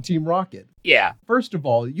started on Team Rocket. Yeah. First of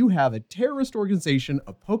all, you have a terrorist organization,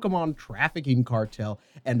 a Pokemon trafficking cartel,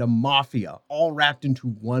 and a mafia all wrapped into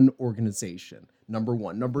one organization. Number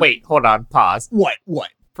one. Wait, hold on. Pause. What?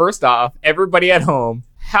 First off, everybody at home,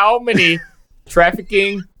 how many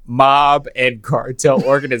trafficking, mob, and cartel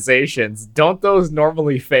organizations, don't those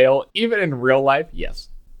normally fail, even in real life? Yes.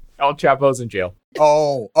 El Chapo's in jail.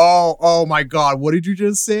 Oh my God. What did you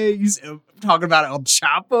just say? You're talking about El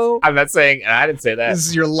Chapo? I'm not saying, and I didn't say that. This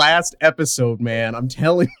is your last episode, man. I'm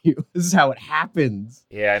telling you. This is how it happens.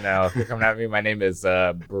 Yeah, I know. If you're coming at me, my name is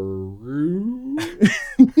Brew.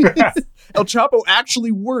 El Chapo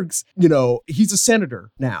actually works. He's a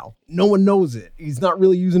senator now. No one knows it. He's not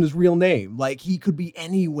really using his real name. Like, he could be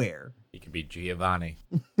anywhere. He could be Giovanni.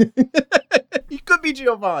 He could be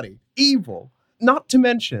Giovanni. Evil. Not to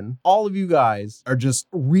mention, all of you guys are just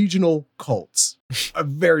regional cults. I'm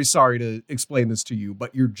very sorry to explain this to you,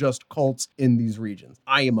 but you're just cults in these regions.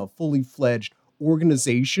 I am a fully fledged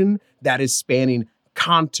organization that is spanning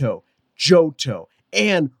Kanto, Johto,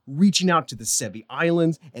 and reaching out to the Sevi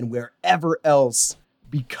Islands and wherever else,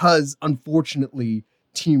 because unfortunately,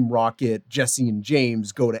 Team Rocket, Jesse and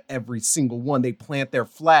James go to every single one. They plant their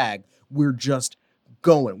flag. We're just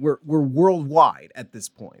going. We're worldwide at this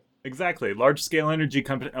point. Exactly. Large-scale energy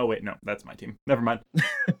company. Oh, wait, no. That's my team. Never mind.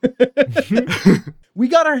 We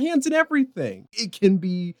got our hands in everything. It can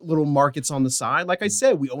be little markets on the side. Like I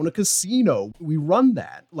said, we own a casino. We run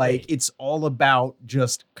that. Like, it's all about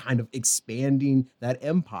just kind of expanding that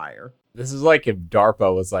empire. This is like if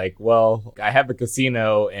DARPA was like, well, I have a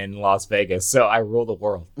casino in Las Vegas, so I rule the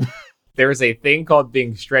world. There's a thing called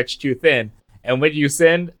being stretched too thin, and when you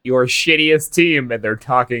send your shittiest team and they're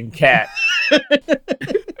talking cat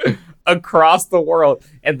across the world,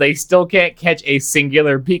 and they still can't catch a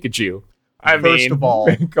singular Pikachu. First of all,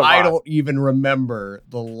 I on. don't even remember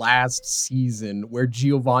the last season where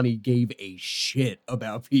Giovanni gave a shit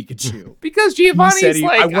about Pikachu. Because He Giovanni's said,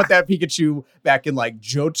 like, I want that Pikachu back in like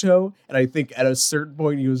Johto. And I think at a certain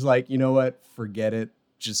point he was like, you know what? Forget it.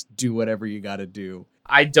 Just do whatever you got to do.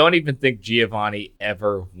 I don't even think Giovanni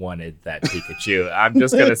ever wanted that Pikachu. I'm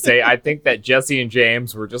just going to say, I think that Jesse and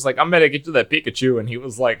James were just like, I'm going to get you that Pikachu. And he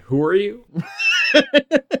was like, who are you?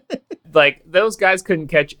 Like, those guys couldn't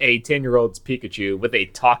catch a 10-year-old's Pikachu with a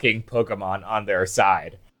talking Pokemon on their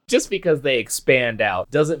side. Just because they expand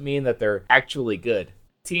out doesn't mean that they're actually good.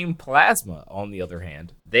 Team Plasma, on the other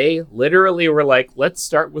hand, they literally were like, let's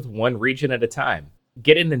start with one region at a time.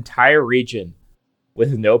 Get an entire region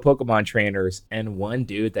with no Pokemon trainers and one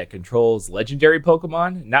dude that controls legendary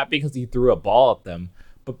Pokemon, not because he threw a ball at them,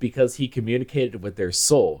 but because he communicated with their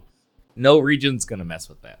soul. No region's gonna mess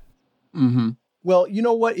with that. Mm-hmm. Well, you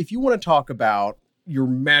know what? If you want to talk about your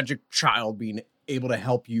magic child being able to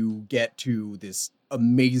help you get to this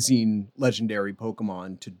amazing legendary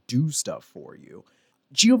Pokemon to do stuff for you,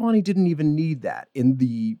 Giovanni didn't even need that. In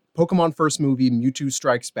the Pokemon First movie, Mewtwo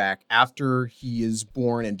Strikes Back, after he is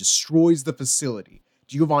born and destroys the facility,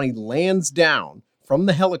 Giovanni lands down from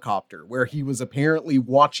the helicopter where he was apparently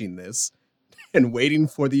watching this and waiting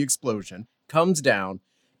for the explosion, comes down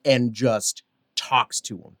and just talks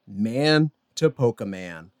to him, man to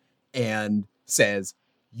Pokemon, and says,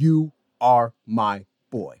 you are my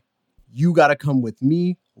boy. You got to come with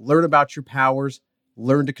me, learn about your powers,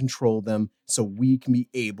 learn to control them so we can be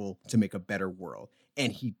able to make a better world.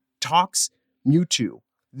 And he talks Mewtwo,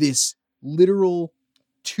 this literal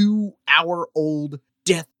 2-hour-old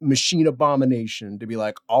death machine abomination, to be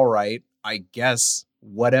like, all right, I guess,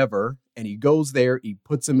 whatever. And he goes there, he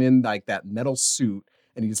puts him in like that metal suit,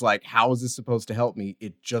 and he's like, how is this supposed to help me?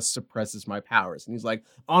 It just suppresses my powers. And he's like,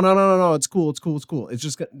 oh, no, it's cool. It's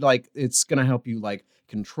just like, it's going to help you like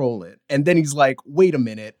control it. And then he's like, wait a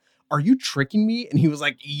minute, are you tricking me? And he was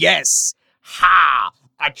like, yes, ha,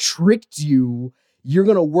 I tricked you. You're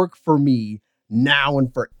going to work for me now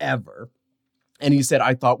and forever. And he said,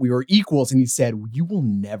 I thought we were equals. And he said, you will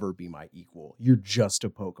never be my equal. You're just a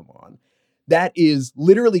Pokemon. That is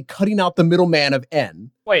literally cutting out the middleman of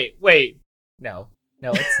N. Wait.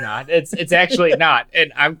 No, it's not. It's actually not.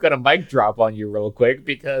 And I'm going to mic drop on you real quick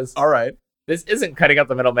because all right, this isn't cutting out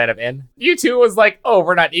the middleman of N. Mewtwo was like, oh,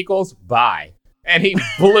 we're not equals. Bye. And he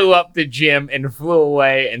blew up the gym and flew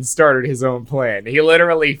away and started his own plan. He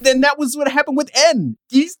literally... Then that was what happened with N.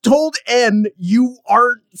 He's told N, you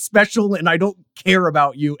aren't special and I don't care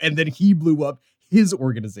about you. And then he blew up his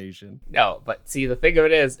organization. No, but see, the thing of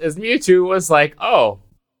it is Mewtwo was like, oh,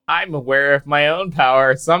 I'm aware of my own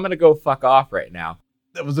power, so I'm going to go fuck off right now.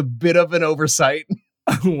 That was a bit of an oversight.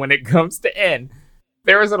 When it comes to N,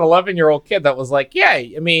 there was an 11-year-old kid that was like, yeah,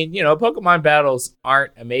 I mean, you know, Pokemon battles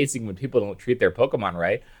aren't amazing when people don't treat their Pokemon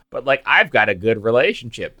right, but like, I've got a good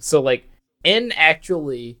relationship. So like, N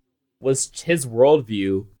actually was his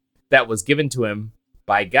worldview that was given to him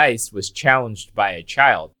by Geist was challenged by a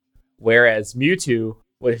child, whereas Mewtwo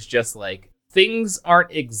was just like, things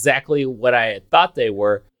aren't exactly what I had thought they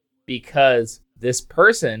were because this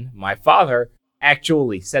person, my father,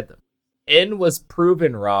 actually said them. N was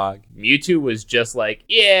proven wrong. Mewtwo was just like,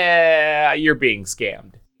 yeah, you're being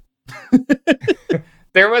scammed.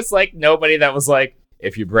 There was like nobody that was like,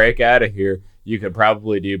 if you break out of here, you could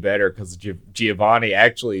probably do better because Giovanni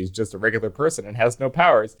actually is just a regular person and has no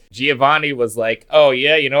powers. Giovanni was like, oh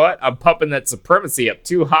yeah, you know what? I'm pumping that supremacy up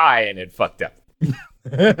too high and it fucked up.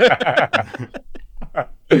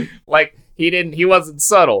 Like, he wasn't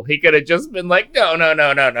subtle. He could have just been like,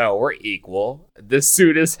 no, we're equal. This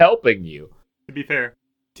suit is helping you. To be fair,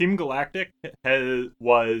 Team Galactic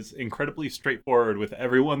was incredibly straightforward with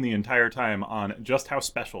everyone the entire time on just how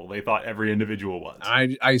special they thought every individual was.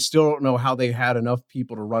 I still don't know how they had enough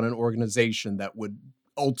people to run an organization that would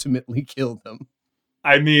ultimately kill them.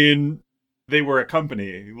 I mean, they were a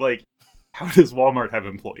company. Like, how does Walmart have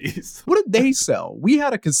employees? What did they sell? We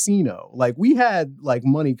had a casino. Like, we had, like,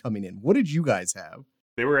 money coming in. What did you guys have?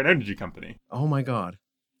 They were an energy company. Oh, my God.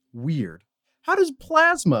 Weird. How does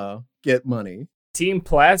Plasma get money? Team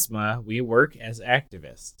Plasma, we work as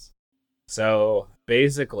activists. So,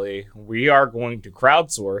 basically, we are going to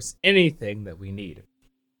crowdsource anything that we need.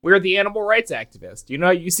 We're the animal rights activists. You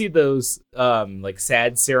know, you see those, like,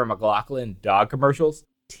 sad Sarah McLachlan dog commercials?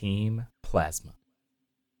 Team Plasma.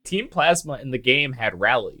 Team Plasma in the game had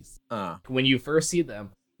rallies. When you first see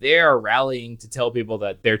them, they are rallying to tell people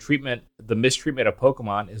that their treatment, the mistreatment of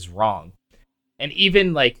Pokemon, is wrong. And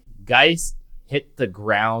even like Geist hit the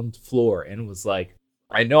ground floor and was like,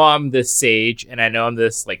 I know I'm this sage and I know I'm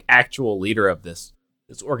this like actual leader of this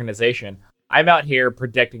organization. I'm out here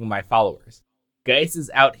protecting my followers. Geist is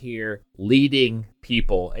out here leading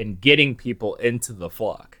people and getting people into the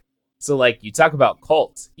flock. So like you talk about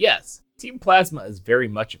cults. Yes, Team Plasma is very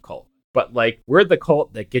much a cult. But like we're the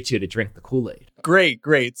cult that gets you to drink the Kool-Aid.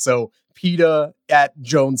 Great. So PETA at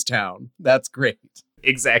Jonestown. That's great.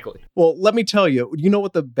 Exactly. Well, let me tell you, you know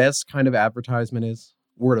what the best kind of advertisement is?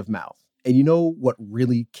 Word of mouth. And you know what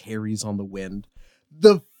really carries on the wind?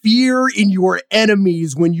 The fear in your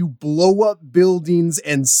enemies when you blow up buildings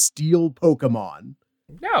and steal Pokemon.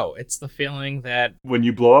 No, it's the feeling that When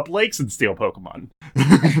you blow up lakes and steal Pokemon.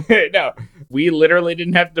 no, we literally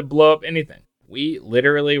didn't have to blow up anything. We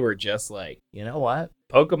literally were just like, you know what?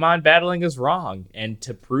 Pokemon battling is wrong. And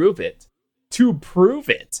to prove it,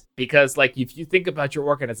 because like if you think about your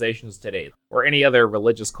organizations today or any other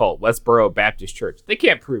religious cult, Westboro Baptist Church, they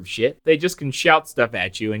can't prove shit. They just can shout stuff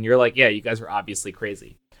at you and you're like, yeah, you guys are obviously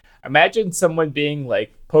crazy. Imagine someone being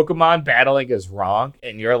like, Pokemon battling is wrong.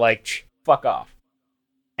 And you're like, fuck off.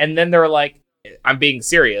 And then they're like, I'm being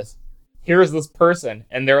serious. Here's this person.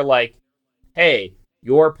 And they're like, hey,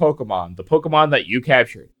 your Pokemon, the Pokemon that you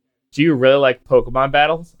captured, do you really like Pokemon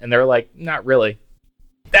battles? And they're like, not really.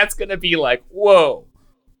 That's going to be like, whoa.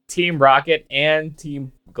 Team Rocket and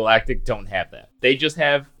Team Galactic don't have that. They just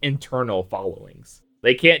have internal followings.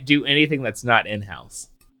 They can't do anything that's not in-house.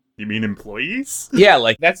 You mean employees? Yeah,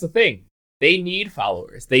 like that's the thing. They need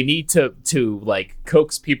followers. They need to like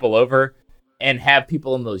coax people over and have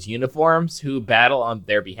people in those uniforms who battle on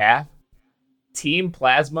their behalf. Team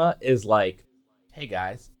Plasma is like, hey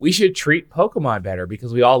guys, we should treat Pokemon better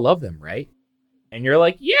because we all love them, right? And you're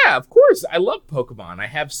like, yeah, of course, I love Pokemon. I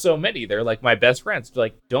have so many. They're like my best friends. They're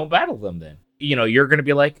like, don't battle them then. You know, you're going to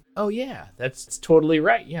be like, oh yeah, that's totally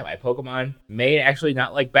right. Yeah, my Pokemon may actually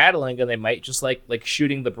not like battling and they might just like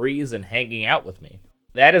shooting the breeze and hanging out with me.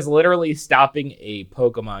 That is literally stopping a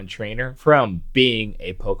Pokemon trainer from being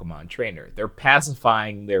a Pokemon trainer. They're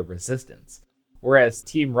pacifying their resistance. Whereas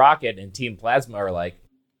Team Rocket and Team Plasma are like,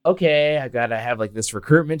 okay, I gotta have like this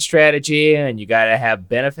recruitment strategy and you gotta have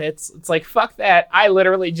benefits. It's like, fuck that. I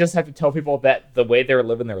literally just have to tell people that the way they're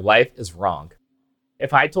living their life is wrong.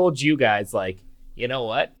 If I told you guys, like, you know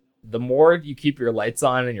what? The more you keep your lights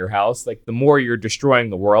on in your house, like the more you're destroying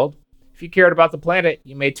the world. If you cared about the planet,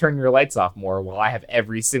 you may turn your lights off more while I have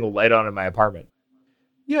every single light on in my apartment.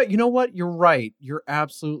 Yeah, you know what? You're right. You're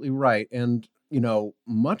absolutely right. And you know,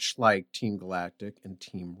 much like Team Galactic and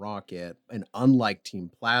Team Rocket, and unlike Team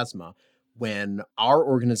Plasma, when our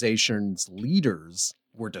organization's leaders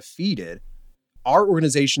were defeated, our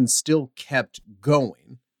organization still kept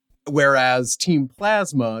going. Whereas Team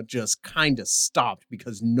Plasma just kind of stopped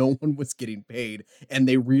because no one was getting paid and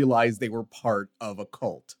they realized they were part of a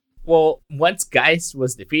cult. Well, once Geist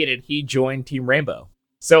was defeated, he joined Team Rainbow.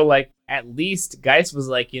 So, like, at least Geist was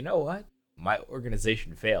like, you know what? My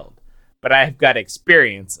organization failed. But I've got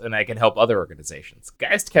experience and I can help other organizations.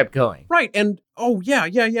 Geist kept going. Right. And oh, yeah.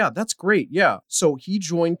 That's great. Yeah. So he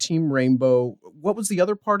joined Team Rainbow. What was the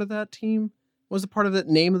other part of that team? What was the part of the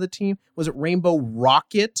name of the team? Was it Rainbow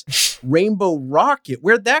Rocket? Rainbow Rocket.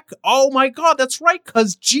 Where'd that? Oh my God. That's right.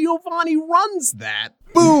 Because Giovanni runs that.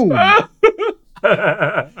 Boom. At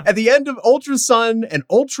the end of Ultra Sun and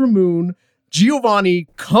Ultra Moon, Giovanni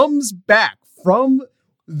comes back from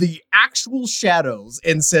the actual shadows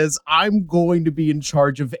and says, I'm going to be in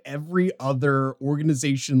charge of every other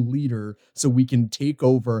organization leader so we can take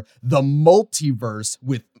over the multiverse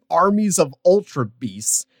with armies of Ultra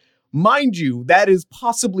Beasts. Mind you, that is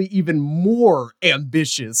possibly even more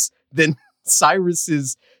ambitious than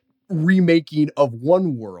Cyrus's remaking of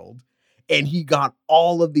One World. And he got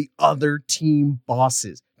all of the other team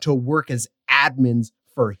bosses to work as admins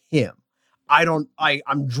for him.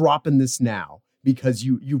 I'm dropping this now because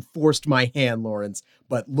you forced my hand, Lawrence.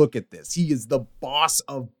 But look at this. He is the boss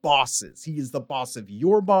of bosses. He is the boss of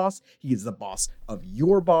your boss. He is the boss of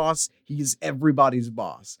your boss. He is everybody's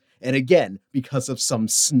boss. And again, because of some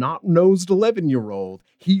snot-nosed 11-year-old,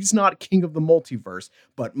 he's not king of the multiverse,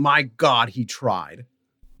 but my God, he tried.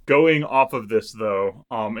 Going off of this, though,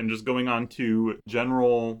 and just going on to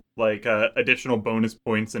general, additional bonus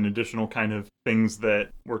points and additional kind of things that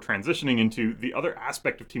we're transitioning into, the other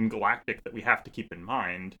aspect of Team Galactic that we have to keep in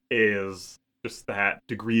mind is just that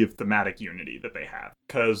degree of thematic unity that they have.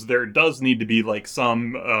 Because there does need to be,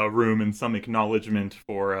 some room and some acknowledgement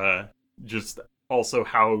for just also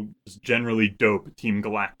how just generally dope Team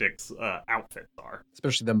Galactic's outfits are.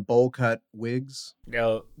 Especially them bowl cut wigs.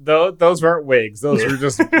 No, those weren't wigs. Those were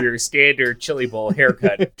just your standard chili bowl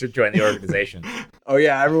haircut to join the organization. Oh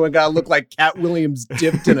yeah, everyone gotta look like Cat Williams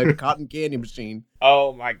dipped in a cotton candy machine.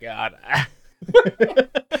 Oh my god.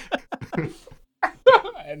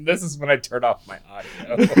 And this is when I turn off my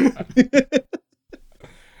audio.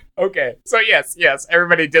 Okay, so yes,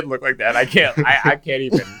 everybody did look like that. I can't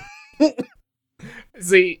even.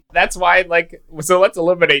 See, that's why, so let's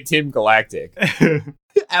eliminate Team Galactic.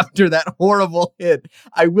 After that horrible hit,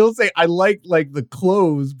 I will say I like the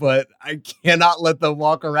clothes, but I cannot let them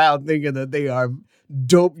walk around thinking that they are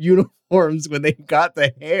dope uniforms when they got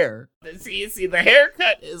the hair. See, the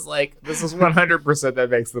haircut is this is 100% that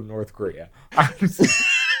makes them North Korea.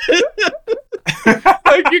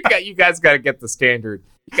 You guys got to get the standard.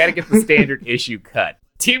 You got to get the standard issue cut.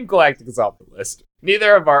 Team Galactic is off the list.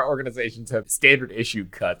 Neither of our organizations have standard issue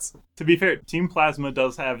cuts. To be fair, Team Plasma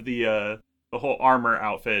does have the whole armor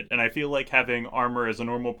outfit, and I feel like having armor as a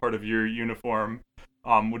normal part of your uniform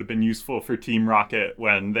would have been useful for Team Rocket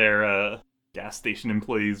when their gas station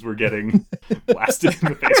employees were getting blasted in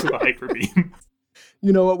the face with a hyper beam.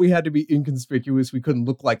 You know what? We had to be inconspicuous. We couldn't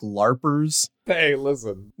look like LARPers. Hey,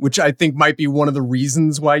 listen. Which I think might be one of the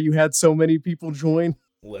reasons why you had so many people join.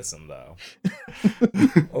 Listen, though.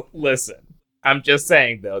 Listen. I'm just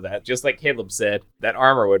saying, though, that just like Caleb said, that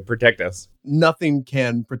armor would protect us. Nothing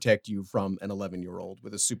can protect you from an 11-year-old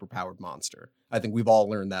with a superpowered monster. I think we've all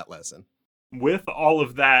learned that lesson. With all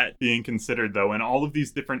of that being considered, though, and all of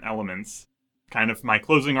these different elements, kind of my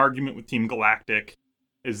closing argument with Team Galactic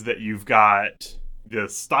is that you've got the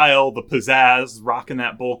style, the pizzazz, rocking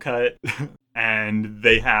that bowl cut, and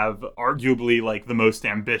they have arguably the most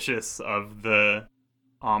ambitious of the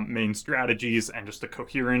main strategies and just a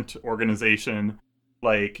coherent organization.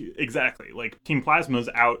 Exactly. Team Plasma's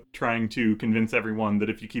out trying to convince everyone that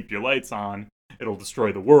if you keep your lights on, it'll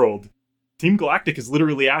destroy the world. Team Galactic is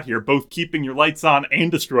literally out here both keeping your lights on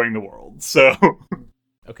and destroying the world. So,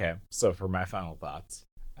 okay, so for my final thoughts,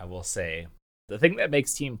 I will say the thing that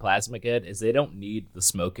makes Team Plasma good is they don't need the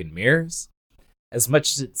smoke and mirrors. As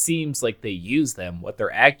much as it seems like they use them, what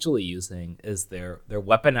they're actually using is they're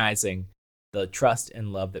weaponizing the trust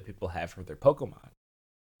and love that people have for their Pokemon.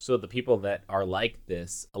 So the people that are like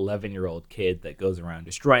this 11-year-old kid that goes around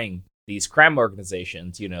destroying these crime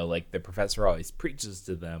organizations, the professor always preaches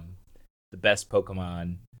to them, the best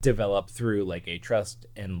Pokemon develop through a trust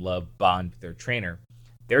and love bond with their trainer.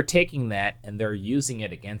 They're taking that and they're using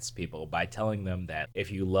it against people by telling them that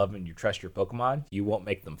if you love and you trust your Pokemon, you won't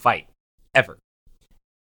make them fight. Ever.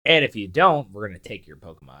 And if you don't, we're going to take your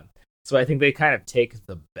Pokemon. So I think they kind of take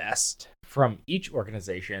the best from each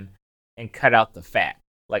organization and cut out the fat.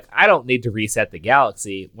 I don't need to reset the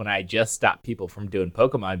galaxy when I just stop people from doing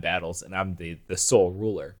Pokemon battles and I'm the sole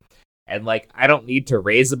ruler. And I don't need to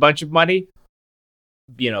raise a bunch of money,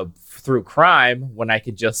 through crime when I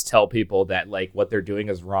could just tell people that what they're doing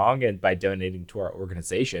is wrong, and by donating to our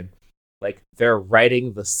organization, they're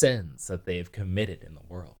righting the sins that they've committed in the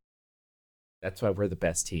world. That's why we're the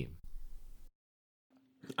best team.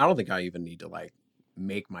 I don't think I even need to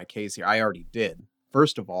make my case here. I already did.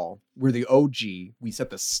 First of all, we're the OG. We set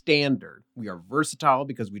the standard. We are versatile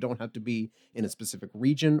because we don't have to be in a specific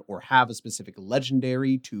region or have a specific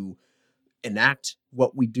legendary to enact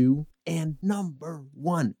what we do. And number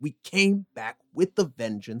one, we came back with the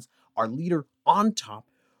vengeance. Our leader on top,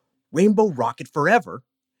 Rainbow Rocket forever,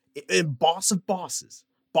 and boss of bosses.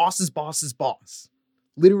 Boss's boss's boss.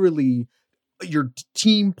 Literally, your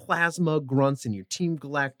Team Plasma grunts and your Team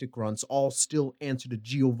Galactic grunts all still answer to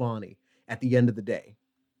Giovanni at the end of the day.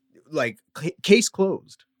 Case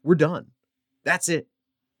closed. We're done. That's it.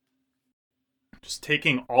 Just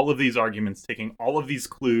taking all of these arguments, taking all of these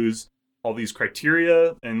clues, all these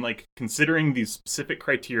criteria, and considering these specific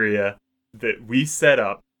criteria that we set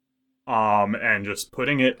up, and just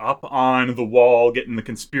putting it up on the wall, getting the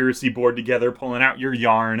conspiracy board together, pulling out your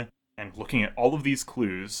yarn, and looking at all of these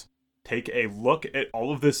clues. Take a look at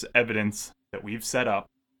all of this evidence that we've set up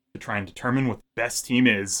to try and determine what the best team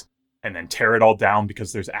is, and then tear it all down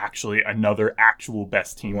because there's actually another actual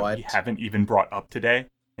best team that we haven't even brought up today,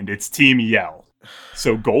 and it's Team Yell.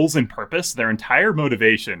 So goals and purpose, their entire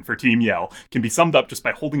motivation for Team Yell can be summed up just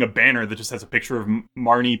by holding a banner that just has a picture of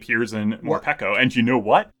Marnie, Pearson, Morpeko. And you know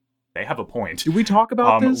what? they have a point. Did we talk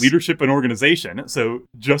about this? Leadership and organization. So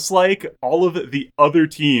just like all of the other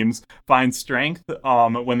teams find strength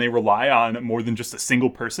when they rely on more than just a single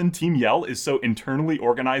person, Team Yell is so internally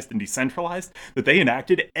organized and decentralized that they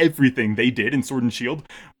enacted everything they did in Sword and Shield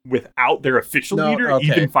without their official leader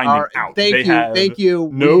even finding out. Thank you.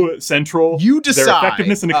 No central. You decide. Their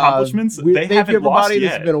effectiveness and accomplishments, they haven't lost yet.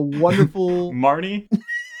 This has been a wonderful...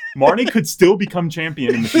 Marnie could still become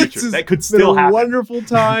champion in the future. That could still happen. Been a wonderful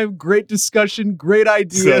time. Great discussion. Great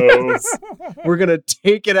ideas. We're going to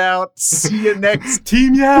take it out. See you next.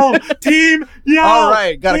 Team Yell. Team Yell. All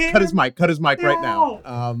right. Got to cut his mic. Cut his mic right now.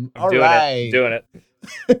 All right. Doing it.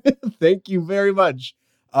 Thank you very much.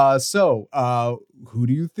 So, who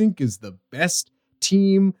do you think is the best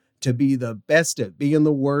team to be the best at being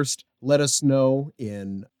the worst? Let us know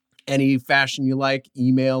in any fashion you like.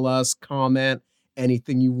 Email us, comment.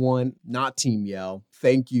 Anything you want, not Team Yell.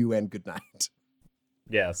 Thank you and good night.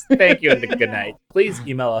 Yes, thank you and good night. Please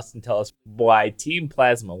email us and tell us why Team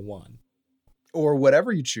Plasma won. Or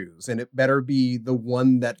whatever you choose, and it better be the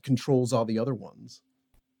one that controls all the other ones.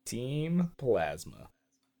 Team Plasma.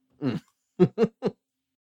 Well,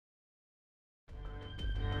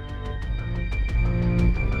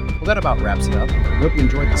 that about wraps it up. I hope you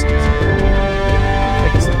enjoyed this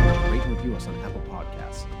episode. Take a second, rate and review us on Apple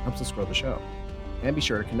Podcasts. Helps us grow the show. And be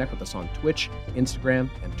sure to connect with us on Twitch, Instagram,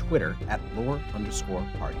 and Twitter at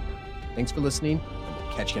lore_party. Thanks for listening, and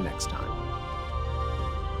we'll catch you next time.